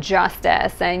fairness and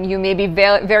justice, and you may be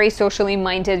very socially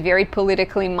minded, very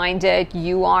politically minded.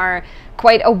 You are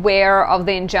quite aware of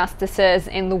the injustices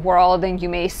in the world, and you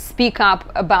may speak up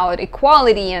about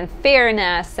equality and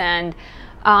fairness, and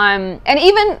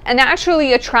even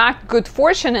naturally attract good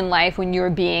fortune in life when you're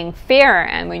being fair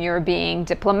and when you're being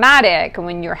diplomatic and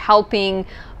when you're helping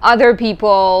other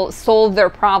people solve their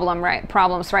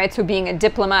problems, right? So being a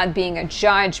diplomat, being a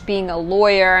judge, being a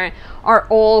lawyer are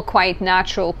all quite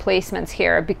natural placements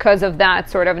here, because of that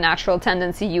sort of natural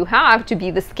tendency you have to be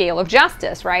the scale of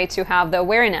justice, right? To have the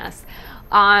awareness.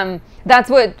 That's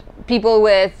what people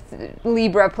with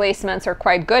Libra placements are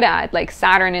quite good at, like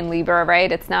Saturn in Libra,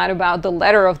 right? It's not about the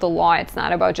letter of the law. It's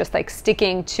not about just like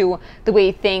sticking to the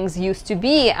way things used to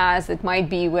be, as it might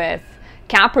be with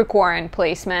Capricorn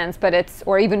placements, but it's,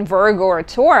 or even Virgo or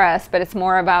Taurus, but it's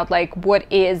more about like what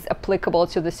is applicable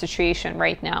to the situation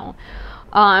right now.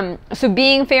 So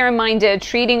being fair-minded,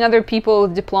 treating other people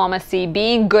with diplomacy,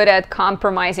 being good at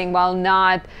compromising while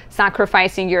not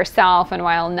sacrificing yourself and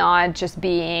while not just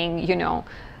being, you know,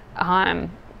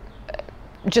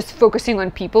 just focusing on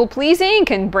people-pleasing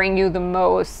can bring you the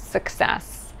most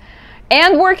success.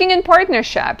 And working in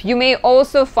partnership. You may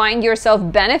also find yourself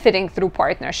benefiting through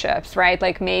partnerships, right?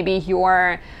 Like maybe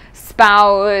your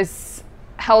spouse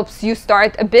helps you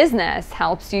start a business,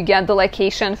 helps you get the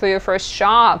location for your first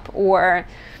shop, or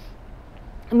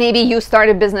maybe you start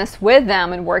a business with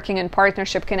them, and working in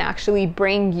partnership can actually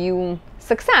bring you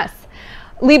success.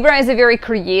 Libra is a very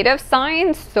creative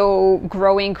sign, so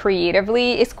growing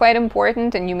creatively is quite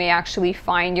important, and you may actually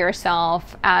find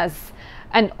yourself as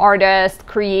an artist,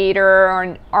 creator, or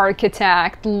an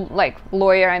architect, like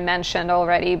lawyer I mentioned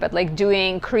already, but like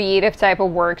doing creative type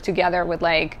of work together with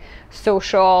like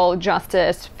social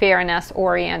justice, fairness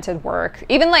oriented work.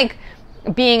 Even like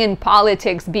being in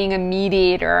politics, being a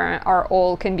mediator are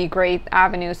all can be great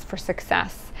avenues for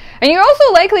success. And you're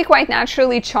also likely quite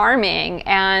naturally charming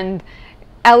and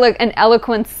an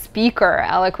eloquent speaker,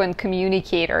 eloquent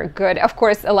communicator. Good. Of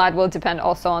course, a lot will depend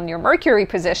also on your Mercury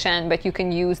position, but you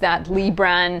can use that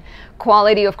Libran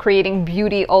quality of creating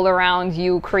beauty all around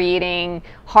you, creating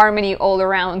harmony all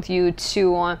around you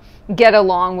to get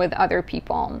along with other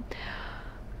people.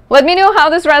 Let me know how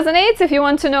this resonates. If you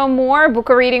want to know more, book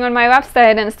a reading on my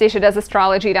website,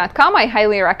 anastasiadoesastrology.com. I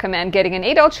highly recommend getting an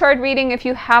natal chart reading if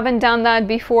you haven't done that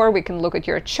before. We can look at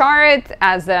your chart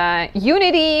as a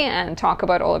unity and talk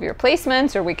about all of your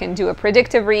placements, or we can do a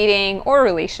predictive reading or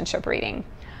relationship reading.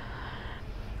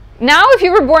 Now, if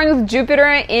you were born with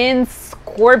Jupiter in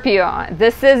Scorpio,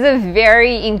 this is a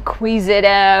very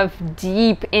inquisitive,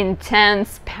 deep,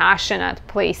 intense, passionate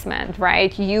placement,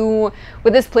 right?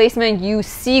 With this placement, you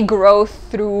see growth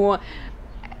through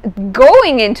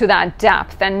going into that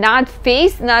depth and not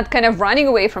kind of running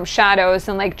away from shadows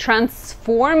and like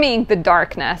transforming the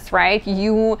darkness, right?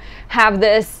 You have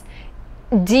this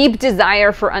deep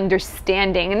desire for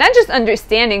understanding, and not just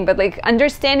understanding, but like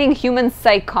understanding human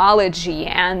psychology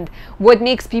and what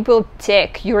makes people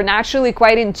tick. You're naturally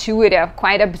quite intuitive,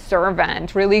 quite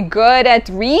observant, really good at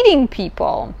reading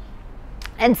people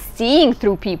and seeing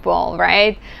through people,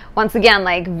 right? Once again,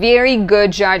 like very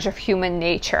good judge of human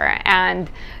nature,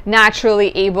 and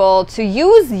naturally able to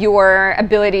use your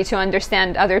ability to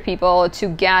understand other people to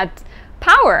get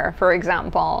power, for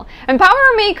example. And power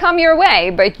may come your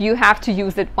way, but you have to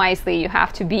use it wisely. You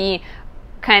have to be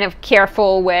kind of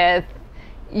careful with,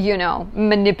 you know,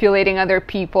 manipulating other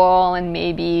people and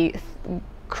maybe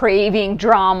craving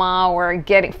drama or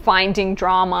finding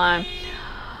drama.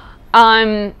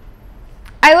 I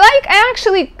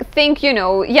actually think, you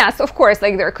know, yes, of course,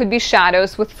 like there could be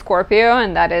shadows with Scorpio,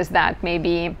 and that is that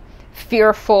maybe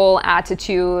fearful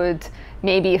attitude,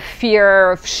 maybe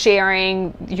fear of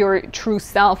sharing your true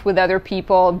self with other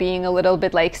people, being a little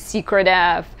bit like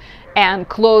secretive and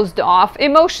closed off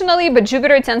emotionally. But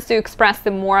Jupiter tends to express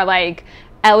the more like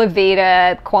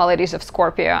elevated qualities of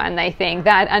Scorpio, and I think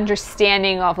that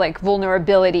understanding of like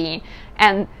vulnerability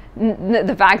and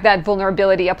the fact that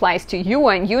vulnerability applies to you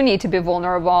and you need to be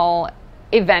vulnerable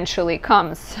eventually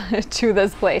comes to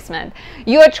this placement.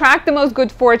 You attract the most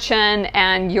good fortune,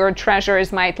 and your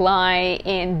treasures might lie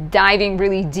in diving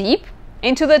really deep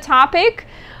into the topic,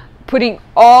 putting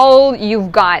all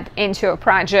you've got into a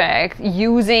project,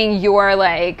 using your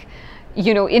like,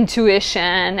 you know,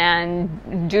 intuition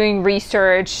and doing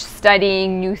research,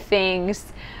 studying new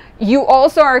things. You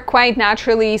also are quite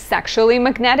naturally sexually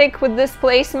magnetic with this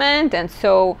placement, and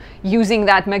so using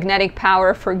that magnetic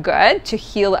power for good to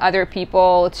heal other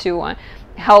people, to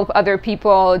help other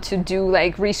people, to do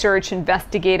like research,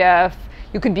 investigative.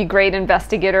 You could be great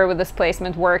investigator with this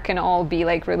placement. Work can all be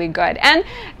like really good, and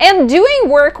doing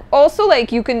work also,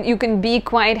 like you can be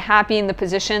quite happy in the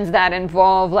positions that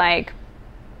involve like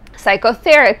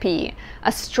psychotherapy,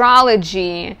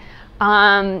 astrology,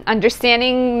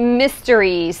 understanding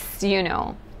mysteries, you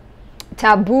know,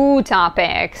 taboo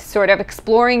topics, sort of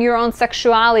exploring your own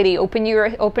sexuality,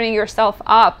 opening yourself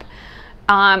up.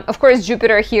 Of course,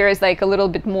 Jupiter here is like a little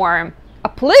bit more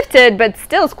uplifted, but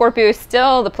still, Scorpio is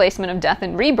still the placement of death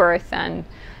and rebirth, and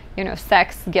you know,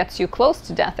 sex gets you close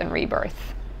to death and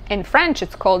rebirth. In French,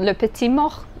 it's called le petit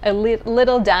mort, a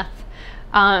little death.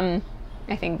 I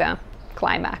think the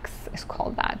climax is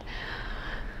called that.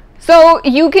 So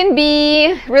you can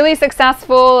be really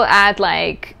successful at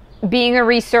like being a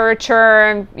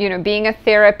researcher, you know, being a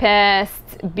therapist,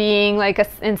 being like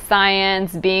in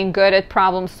science, being good at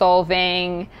problem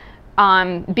solving,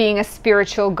 being a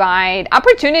spiritual guide.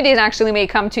 Opportunities actually may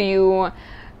come to you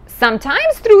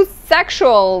sometimes through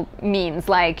sexual means,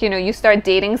 like, you know, you start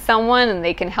dating someone and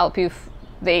they can help you,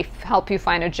 they help you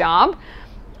find a job,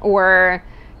 or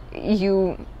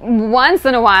you, once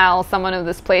in a while, someone of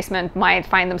this placement might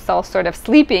find themselves sort of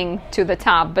sleeping to the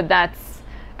top, but that's,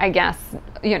 I guess,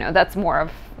 you know, that's more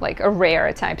of like a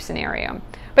rare type scenario.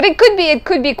 But it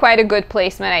could be quite a good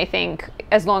placement, I think,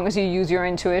 as long as you use your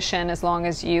intuition, as long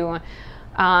as you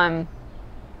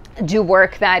do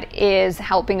work that is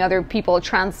helping other people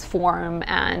transform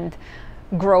and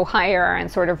grow higher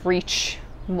and sort of reach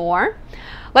more.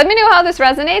 Let me know how this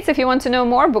resonates. If you want to know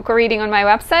more, book a reading on my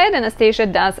website,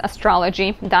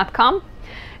 AnastasiaDoesAstrology.com.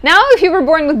 Now, if you were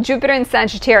born with Jupiter in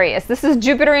Sagittarius, this is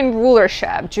Jupiter in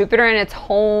rulership, Jupiter in its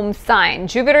home sign.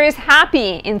 Jupiter is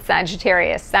happy in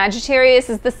Sagittarius. Sagittarius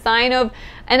is the sign of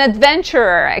an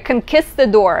adventurer, a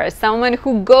conquistador, someone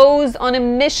who goes on a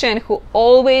mission, who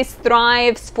always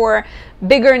thrives for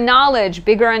bigger knowledge,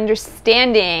 bigger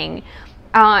understanding.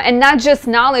 And not just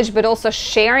knowledge, but also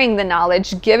sharing the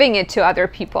knowledge, giving it to other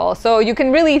people. So you can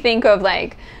really think of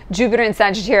like Jupiter in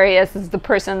Sagittarius as the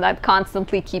person that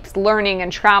constantly keeps learning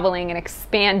and traveling and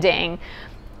expanding.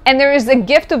 And there is a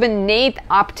gift of innate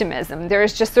optimism. There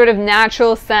is just sort of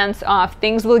natural sense of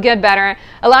things will get better.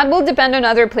 A lot will depend on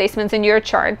other placements in your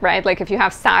chart, right? Like if you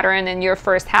have Saturn in your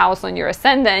first house on your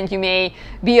ascendant, you may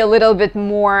be a little bit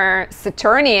more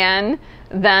Saturnian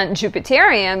than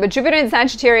Jupiterian, but Jupiter in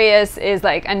Sagittarius is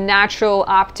like a natural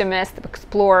optimist,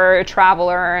 explorer,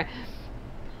 traveler,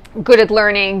 good at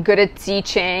learning, good at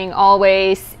teaching,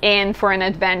 always in for an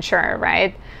adventure,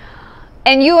 right?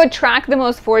 And you attract the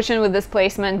most fortune with this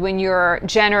placement when you're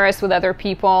generous with other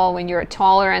people, when you're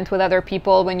tolerant with other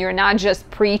people, when you're not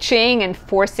just preaching and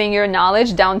forcing your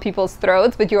knowledge down people's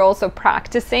throats, but you're also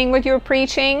practicing what you're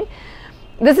preaching.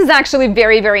 This is actually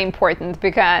very, very important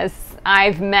because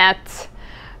I've met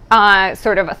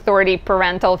sort of authority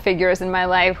parental figures in my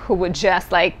life who would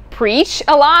just like preach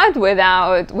a lot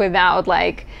without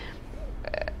like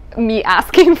me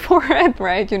asking for it,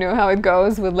 right? You know how it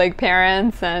goes with like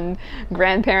parents and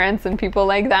grandparents and people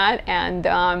like that, and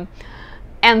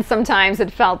sometimes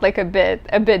it felt like a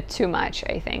bit too much,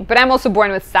 I think. But I'm also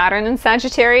born with Saturn in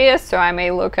Sagittarius, so I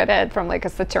may look at it from like a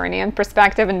Saturnian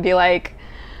perspective and be like,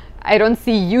 I don't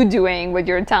see you doing what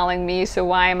you're telling me, so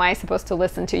why am I supposed to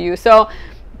listen to you? So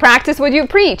practice what you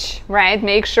preach, right?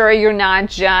 Make sure you're not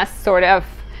just sort of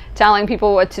telling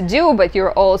people what to do, but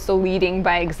you're also leading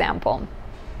by example.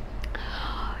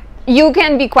 You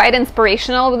can be quite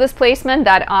inspirational with this placement.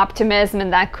 That optimism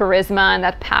and that charisma and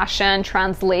that passion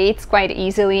translates quite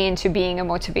easily into being a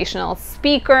motivational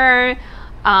speaker,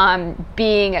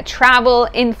 being a travel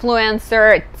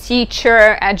influencer,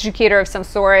 teacher, educator of some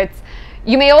sorts.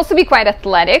 You may also be quite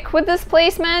athletic with this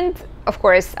placement. Of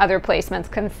course, other placements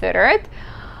considered.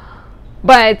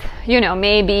 But, you know,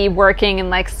 maybe working in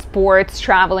like sports,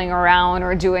 traveling around,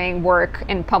 or doing work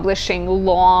in publishing,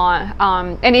 law,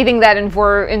 anything that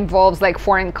involves like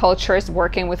foreign cultures,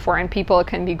 working with foreign people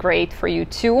can be great for you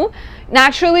too.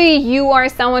 Naturally, you are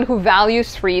someone who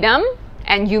values freedom,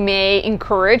 and you may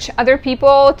encourage other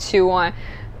people to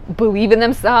believe in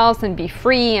themselves and be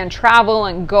free and travel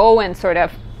and go and sort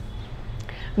of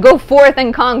go forth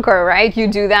and conquer, right? You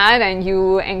do that, and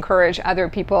you encourage other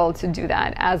people to do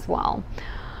that as well.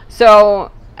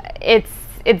 So it's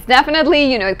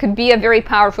definitely, you know, it could be a very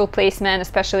powerful placement,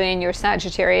 especially in your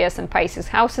Sagittarius and Pisces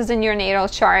houses in your natal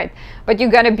chart. But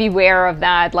you got to beware of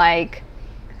that, like,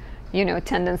 you know,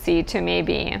 tendency to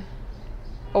maybe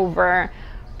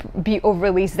be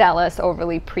overly zealous,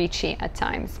 overly preachy at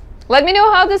times. Let me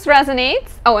know how this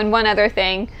resonates. Oh, and one other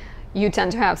thing. You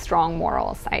tend to have strong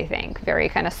morals, I think. Very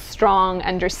kind of strong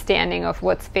understanding of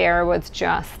what's fair, what's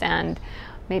just, and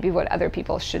maybe what other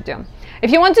people should do.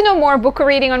 If you want to know more, book a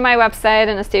reading on my website,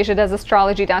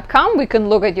 anastasiadoesastrology.com. We can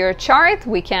look at your chart.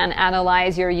 We can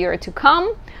analyze your year to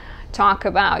come, talk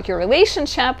about your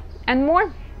relationship, and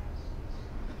more.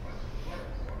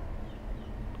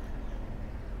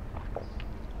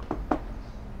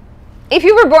 If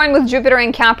you were born with Jupiter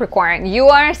in Capricorn, you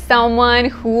are someone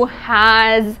who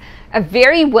has a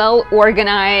very well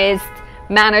organized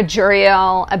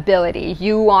managerial ability.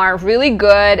 You are really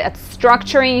good at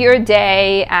structuring your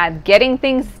day, at getting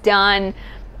things done,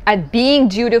 at being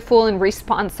dutiful and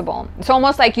responsible. It's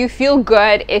almost like you feel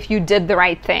good if you did the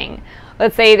right thing.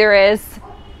 Let's say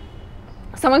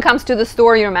someone comes to the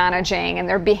store you're managing and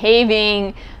they're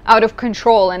behaving out of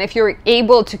control, and if you're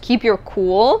able to keep your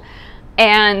cool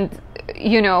and,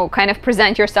 you know, kind of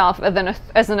present yourself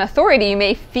as an authority, you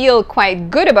may feel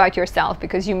quite good about yourself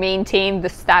because you maintained the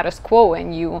status quo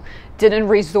and you didn't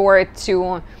resort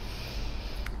to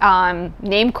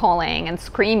name calling and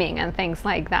screaming and things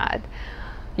like that.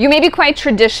 You may be quite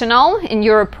traditional in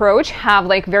your approach, have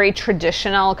like very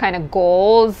traditional kind of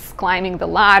goals, climbing the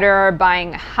ladder,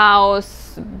 buying a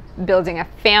house, building a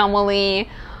family,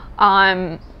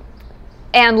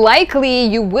 and likely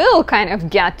you will kind of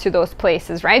get to those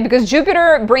places, right? Because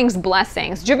Jupiter brings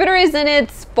blessings. Jupiter is in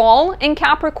its fall in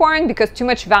Capricorn because too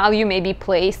much value may be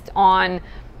placed on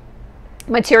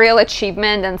material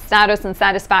achievement and status and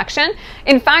satisfaction.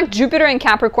 In fact, Jupiter in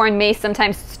Capricorn may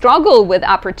sometimes struggle with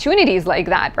opportunities like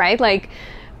that, right? Like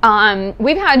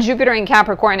we've had Jupiter in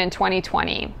Capricorn in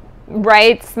 2020,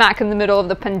 right? Smack in the middle of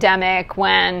the pandemic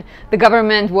when the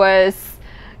government was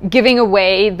giving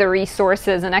away the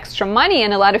resources and extra money,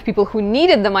 and a lot of people who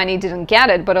needed the money didn't get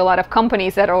it, but a lot of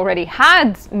companies that already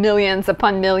had millions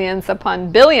upon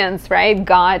billions, right,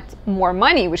 got more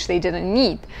money, which they didn't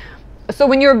need. So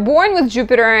when you're born with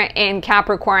Jupiter in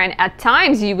Capricorn, at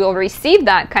times you will receive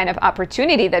that kind of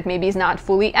opportunity that maybe is not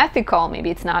fully ethical, maybe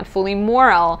it's not fully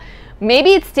moral,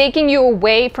 maybe it's taking you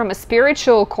away from a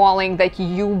spiritual calling that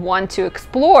you want to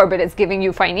explore, but it's giving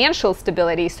you financial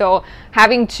stability. So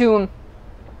having to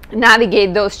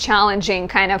navigate those challenging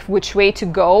kind of which way to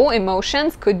go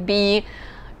emotions could be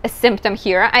a symptom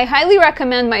here. I highly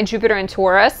recommend my Jupiter in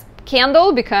Taurus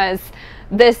candle because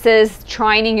this is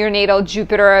trining your natal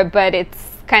Jupiter, but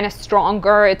it's kind of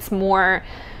stronger, it's more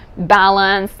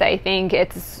balanced. I think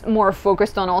it's more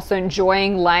focused on also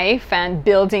enjoying life and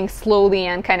building slowly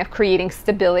and kind of creating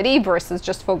stability versus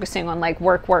just focusing on like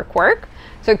work.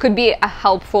 So it could be a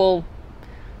helpful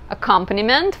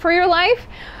accompaniment for your life.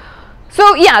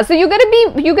 So yeah, so you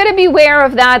gotta be aware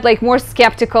of that, like more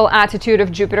skeptical attitude of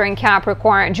Jupiter in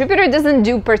Capricorn. Jupiter doesn't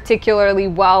do particularly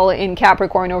well in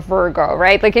Capricorn or Virgo,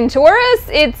 right? Like in Taurus,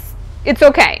 it's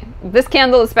okay. This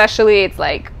candle especially, it's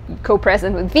like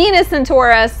co-present with Venus in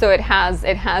Taurus, so it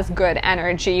has good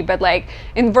energy. But like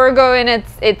in Virgo,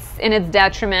 it's in its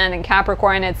detriment. In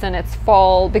Capricorn, it's in its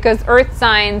fall, because Earth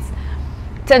signs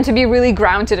tend to be really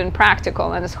grounded and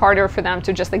practical, and it's harder for them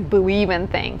to just like believe in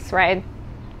things, right?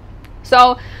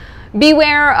 So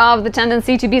beware of the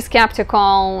tendency to be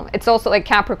skeptical. It's also like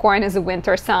Capricorn is a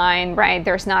winter sign, right?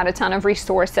 There's not a ton of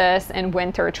resources in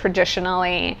winter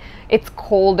traditionally. It's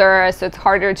colder, so it's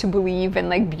harder to believe in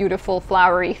like beautiful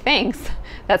flowery things.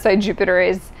 That's why Jupiter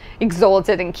is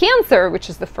exalted in Cancer, which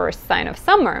is the first sign of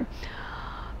summer.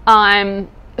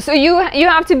 So you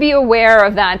have to be aware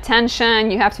of that tension.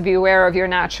 You have to be aware of your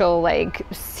natural like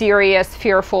serious,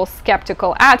 fearful,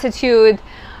 skeptical attitude.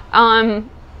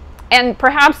 And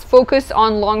perhaps focus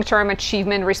on long-term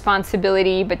achievement,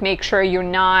 responsibility, but make sure you're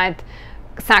not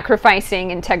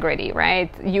sacrificing integrity, right?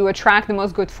 You attract the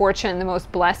most good fortune, the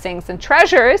most blessings and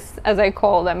treasures, as I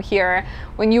call them here,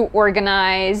 when you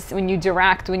organize, when you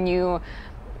direct, when you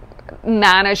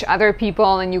manage other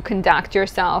people, and you conduct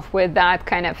yourself with that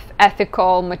kind of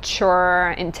ethical,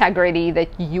 mature integrity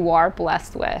that you are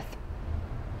blessed with.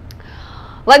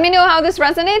 Let me know how this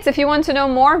resonates. If you want to know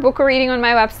more, book a reading on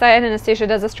my website,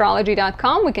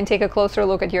 anastasiadoesastrology.com. We can take a closer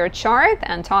look at your chart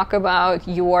and talk about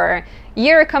your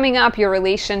year coming up, your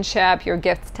relationship, your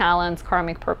gifts, talents,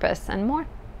 karmic purpose, and more.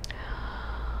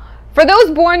 For those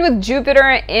born with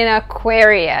Jupiter in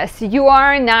Aquarius, you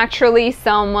are naturally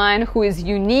someone who is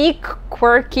unique,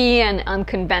 quirky, and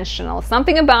unconventional.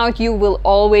 Something about you will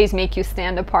always make you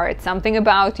stand apart. Something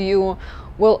about you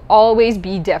will always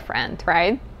be different,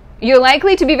 right? You're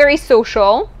likely to be very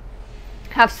social,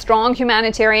 have strong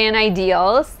humanitarian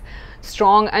ideals,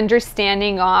 strong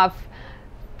understanding of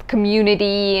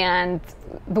community and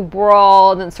the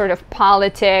world and sort of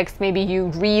politics. Maybe you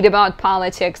read about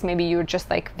politics. Maybe you're just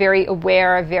like very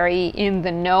aware, very in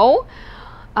the know.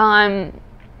 And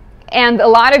a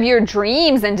lot of your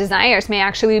dreams and desires may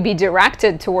actually be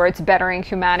directed towards bettering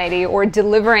humanity or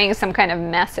delivering some kind of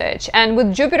message. And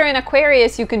with Jupiter in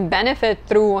Aquarius, you can benefit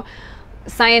through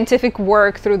scientific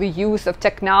work, through the use of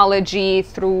technology,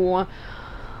 through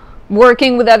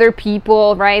working with other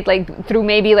people, right? Like through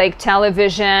maybe like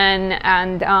television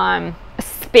and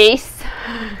space,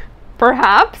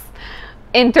 perhaps,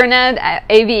 internet,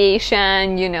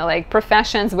 aviation, you know, like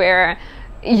professions where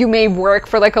you may work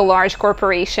for like a large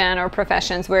corporation, or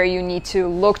professions where you need to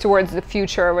look towards the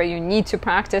future, where you need to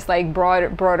practice like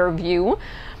broader view.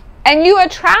 And you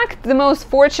attract the most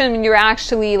fortune when you're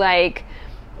actually like,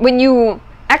 when you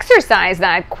exercise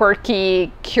that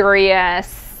quirky,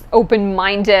 curious,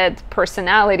 open-minded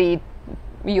personality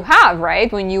you have,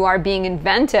 right? When you are being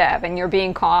inventive and you're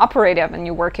being cooperative and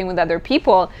you're working with other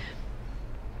people.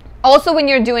 Also, when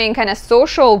you're doing kind of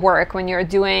social work, when you're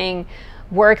doing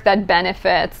work that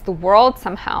benefits the world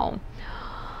somehow.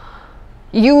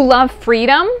 You love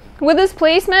freedom with this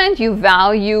placement. You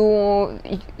value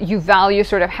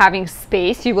sort of having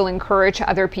space. You will encourage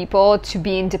other people to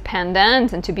be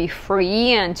independent and to be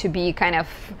free and to be kind of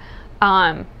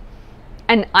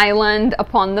an island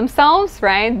upon themselves,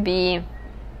 right? Be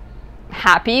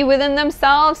happy within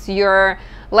themselves. You're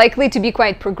likely to be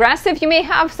quite progressive. You may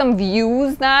have some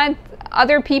views that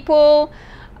other people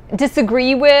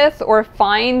disagree with or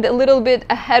find a little bit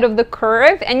ahead of the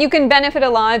curve, and you can benefit a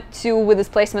lot too with this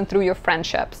placement through your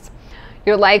friendships.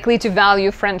 You're likely to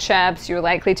value friendships, you're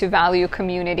likely to value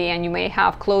community, and you may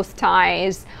have close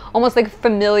ties, almost like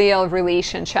familial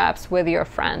relationships with your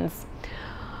friends.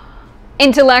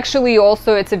 Intellectually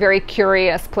also, it's a very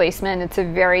curious placement. It's a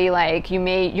very like, you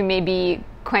may be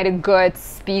quite a good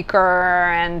speaker,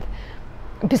 and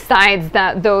besides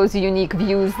that, those unique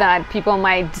views that people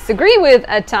might disagree with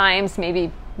at times,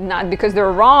 maybe not because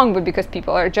they're wrong, but because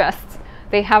people are just,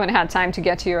 they haven't had time to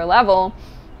get to your level,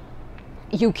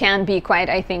 you can be quite,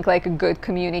 I think, like a good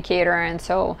communicator. And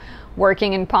so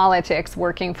working in politics,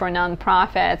 working for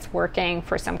nonprofits, working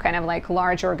for some kind of like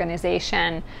large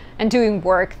organization, and doing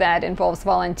work that involves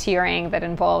volunteering, that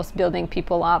involves building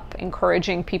people up,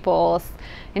 encouraging people's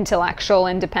intellectual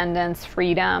independence,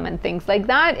 freedom, and things like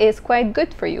that is quite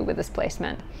good for you with this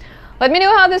placement. Let me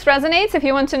know how this resonates. If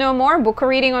you want to know more, book a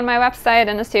reading on my website,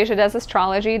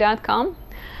 anastasiadoesastrology.com.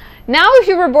 Now, if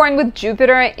you were born with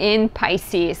Jupiter in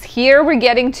Pisces, here we're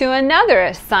getting to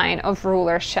another sign of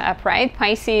rulership, right?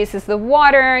 Pisces is the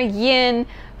water, yin,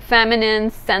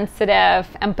 feminine, sensitive,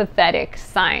 empathetic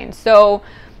sign. So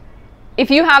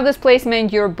if you have this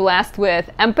placement, you're blessed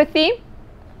with empathy,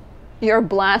 you're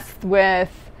blessed with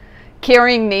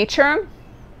caring nature,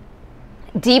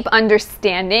 deep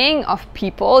understanding of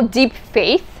people, deep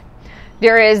faith.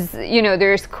 There is, you know,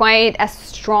 there's quite a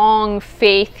strong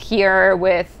faith here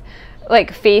with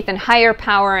like faith in higher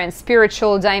power and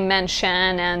spiritual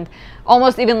dimension, and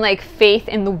almost even like faith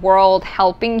in the world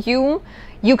helping you.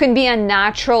 You can be a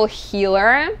natural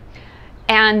healer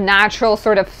and natural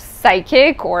sort of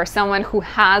psychic, or someone who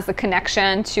has a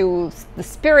connection to the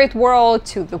spirit world,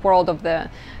 to the world of the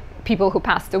people who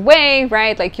passed away,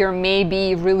 right? Like you're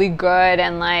maybe really good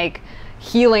and like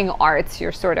healing arts.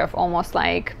 You're sort of almost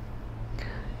like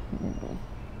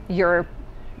you're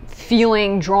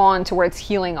feeling drawn towards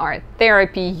healing art,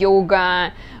 therapy,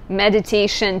 yoga,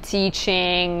 meditation,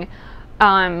 teaching,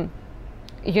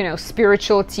 you know,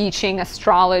 spiritual teaching,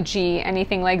 astrology,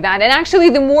 anything like that. And actually,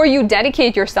 the more you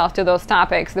dedicate yourself to those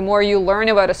topics, the more you learn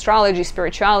about astrology,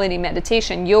 spirituality,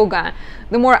 meditation, yoga,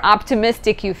 the more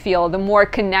optimistic you feel, the more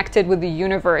connected with the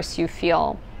universe you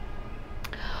feel.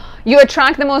 You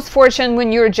attract the most fortune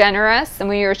when you're generous and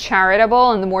when you're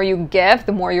charitable, and the more you give,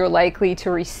 the more you're likely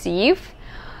to receive.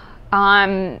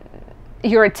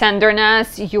 Your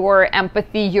tenderness, your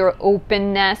empathy, your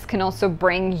openness can also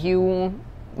bring you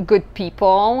good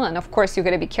people. And of course, you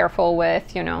got to be careful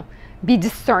with, you know, be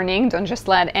discerning. Don't just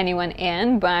let anyone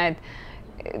in. But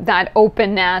that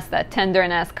openness, that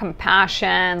tenderness,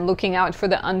 compassion, looking out for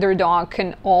the underdog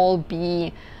can all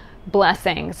be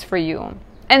blessings for you.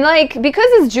 And like, because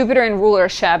it's Jupiter in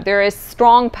rulership, there is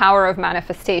strong power of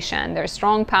manifestation. There's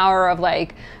strong power of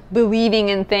like believing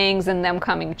in things and them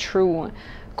coming true,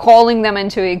 calling them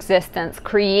into existence,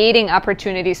 creating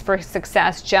opportunities for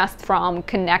success just from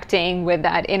connecting with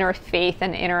that inner faith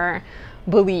and inner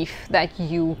belief that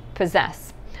you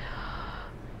possess.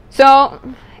 So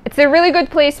it's a really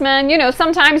good placement. You know,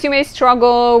 sometimes you may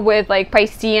struggle with like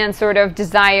Piscean sort of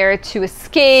desire to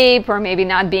escape, or maybe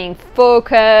not being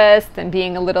focused and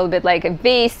being a little bit like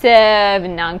evasive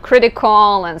and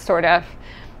non-critical, and sort of,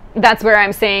 that's where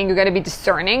I'm saying you got to be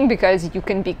discerning, because you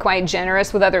can be quite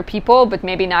generous with other people, but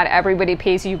maybe not everybody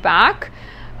pays you back.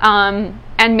 And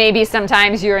maybe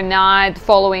sometimes you're not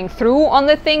following through on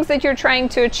the things that you're trying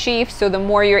to achieve. So the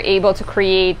more you're able to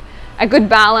create a good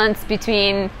balance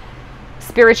between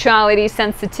spirituality,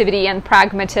 sensitivity, and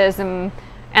pragmatism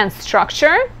and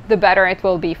structure, the better it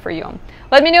will be for you.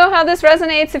 Let me know how this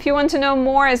resonates. If you want to know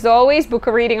more, as always, book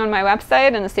a reading on my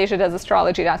website,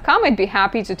 anastasiadoesastrology.com. I'd be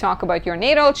happy to talk about your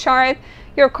natal chart,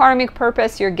 your karmic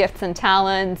purpose, your gifts and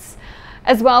talents,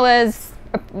 as well as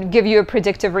give you a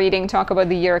predictive reading, talk about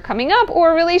the year coming up,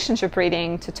 or a relationship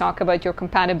reading to talk about your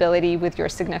compatibility with your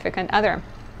significant other.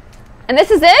 And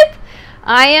this is it.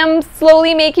 I am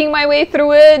slowly making my way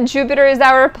through it. Jupiter is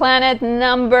our planet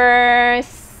number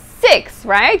 6,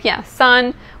 right? Yeah,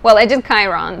 Sun. Well, I did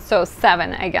Chiron, so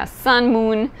 7, I guess. Sun,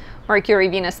 Moon, Mercury,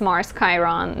 Venus, Mars,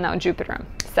 Chiron, now Jupiter,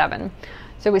 7.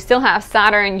 So we still have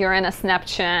Saturn, Uranus,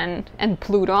 Neptune, and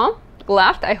Pluto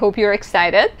left. I hope you're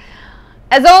excited.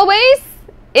 As always,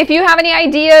 if you have any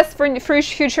ideas for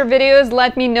future videos,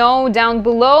 let me know down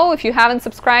below. If you haven't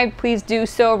subscribed, please do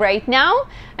so right now.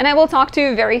 And I will talk to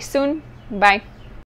you very soon. Bye.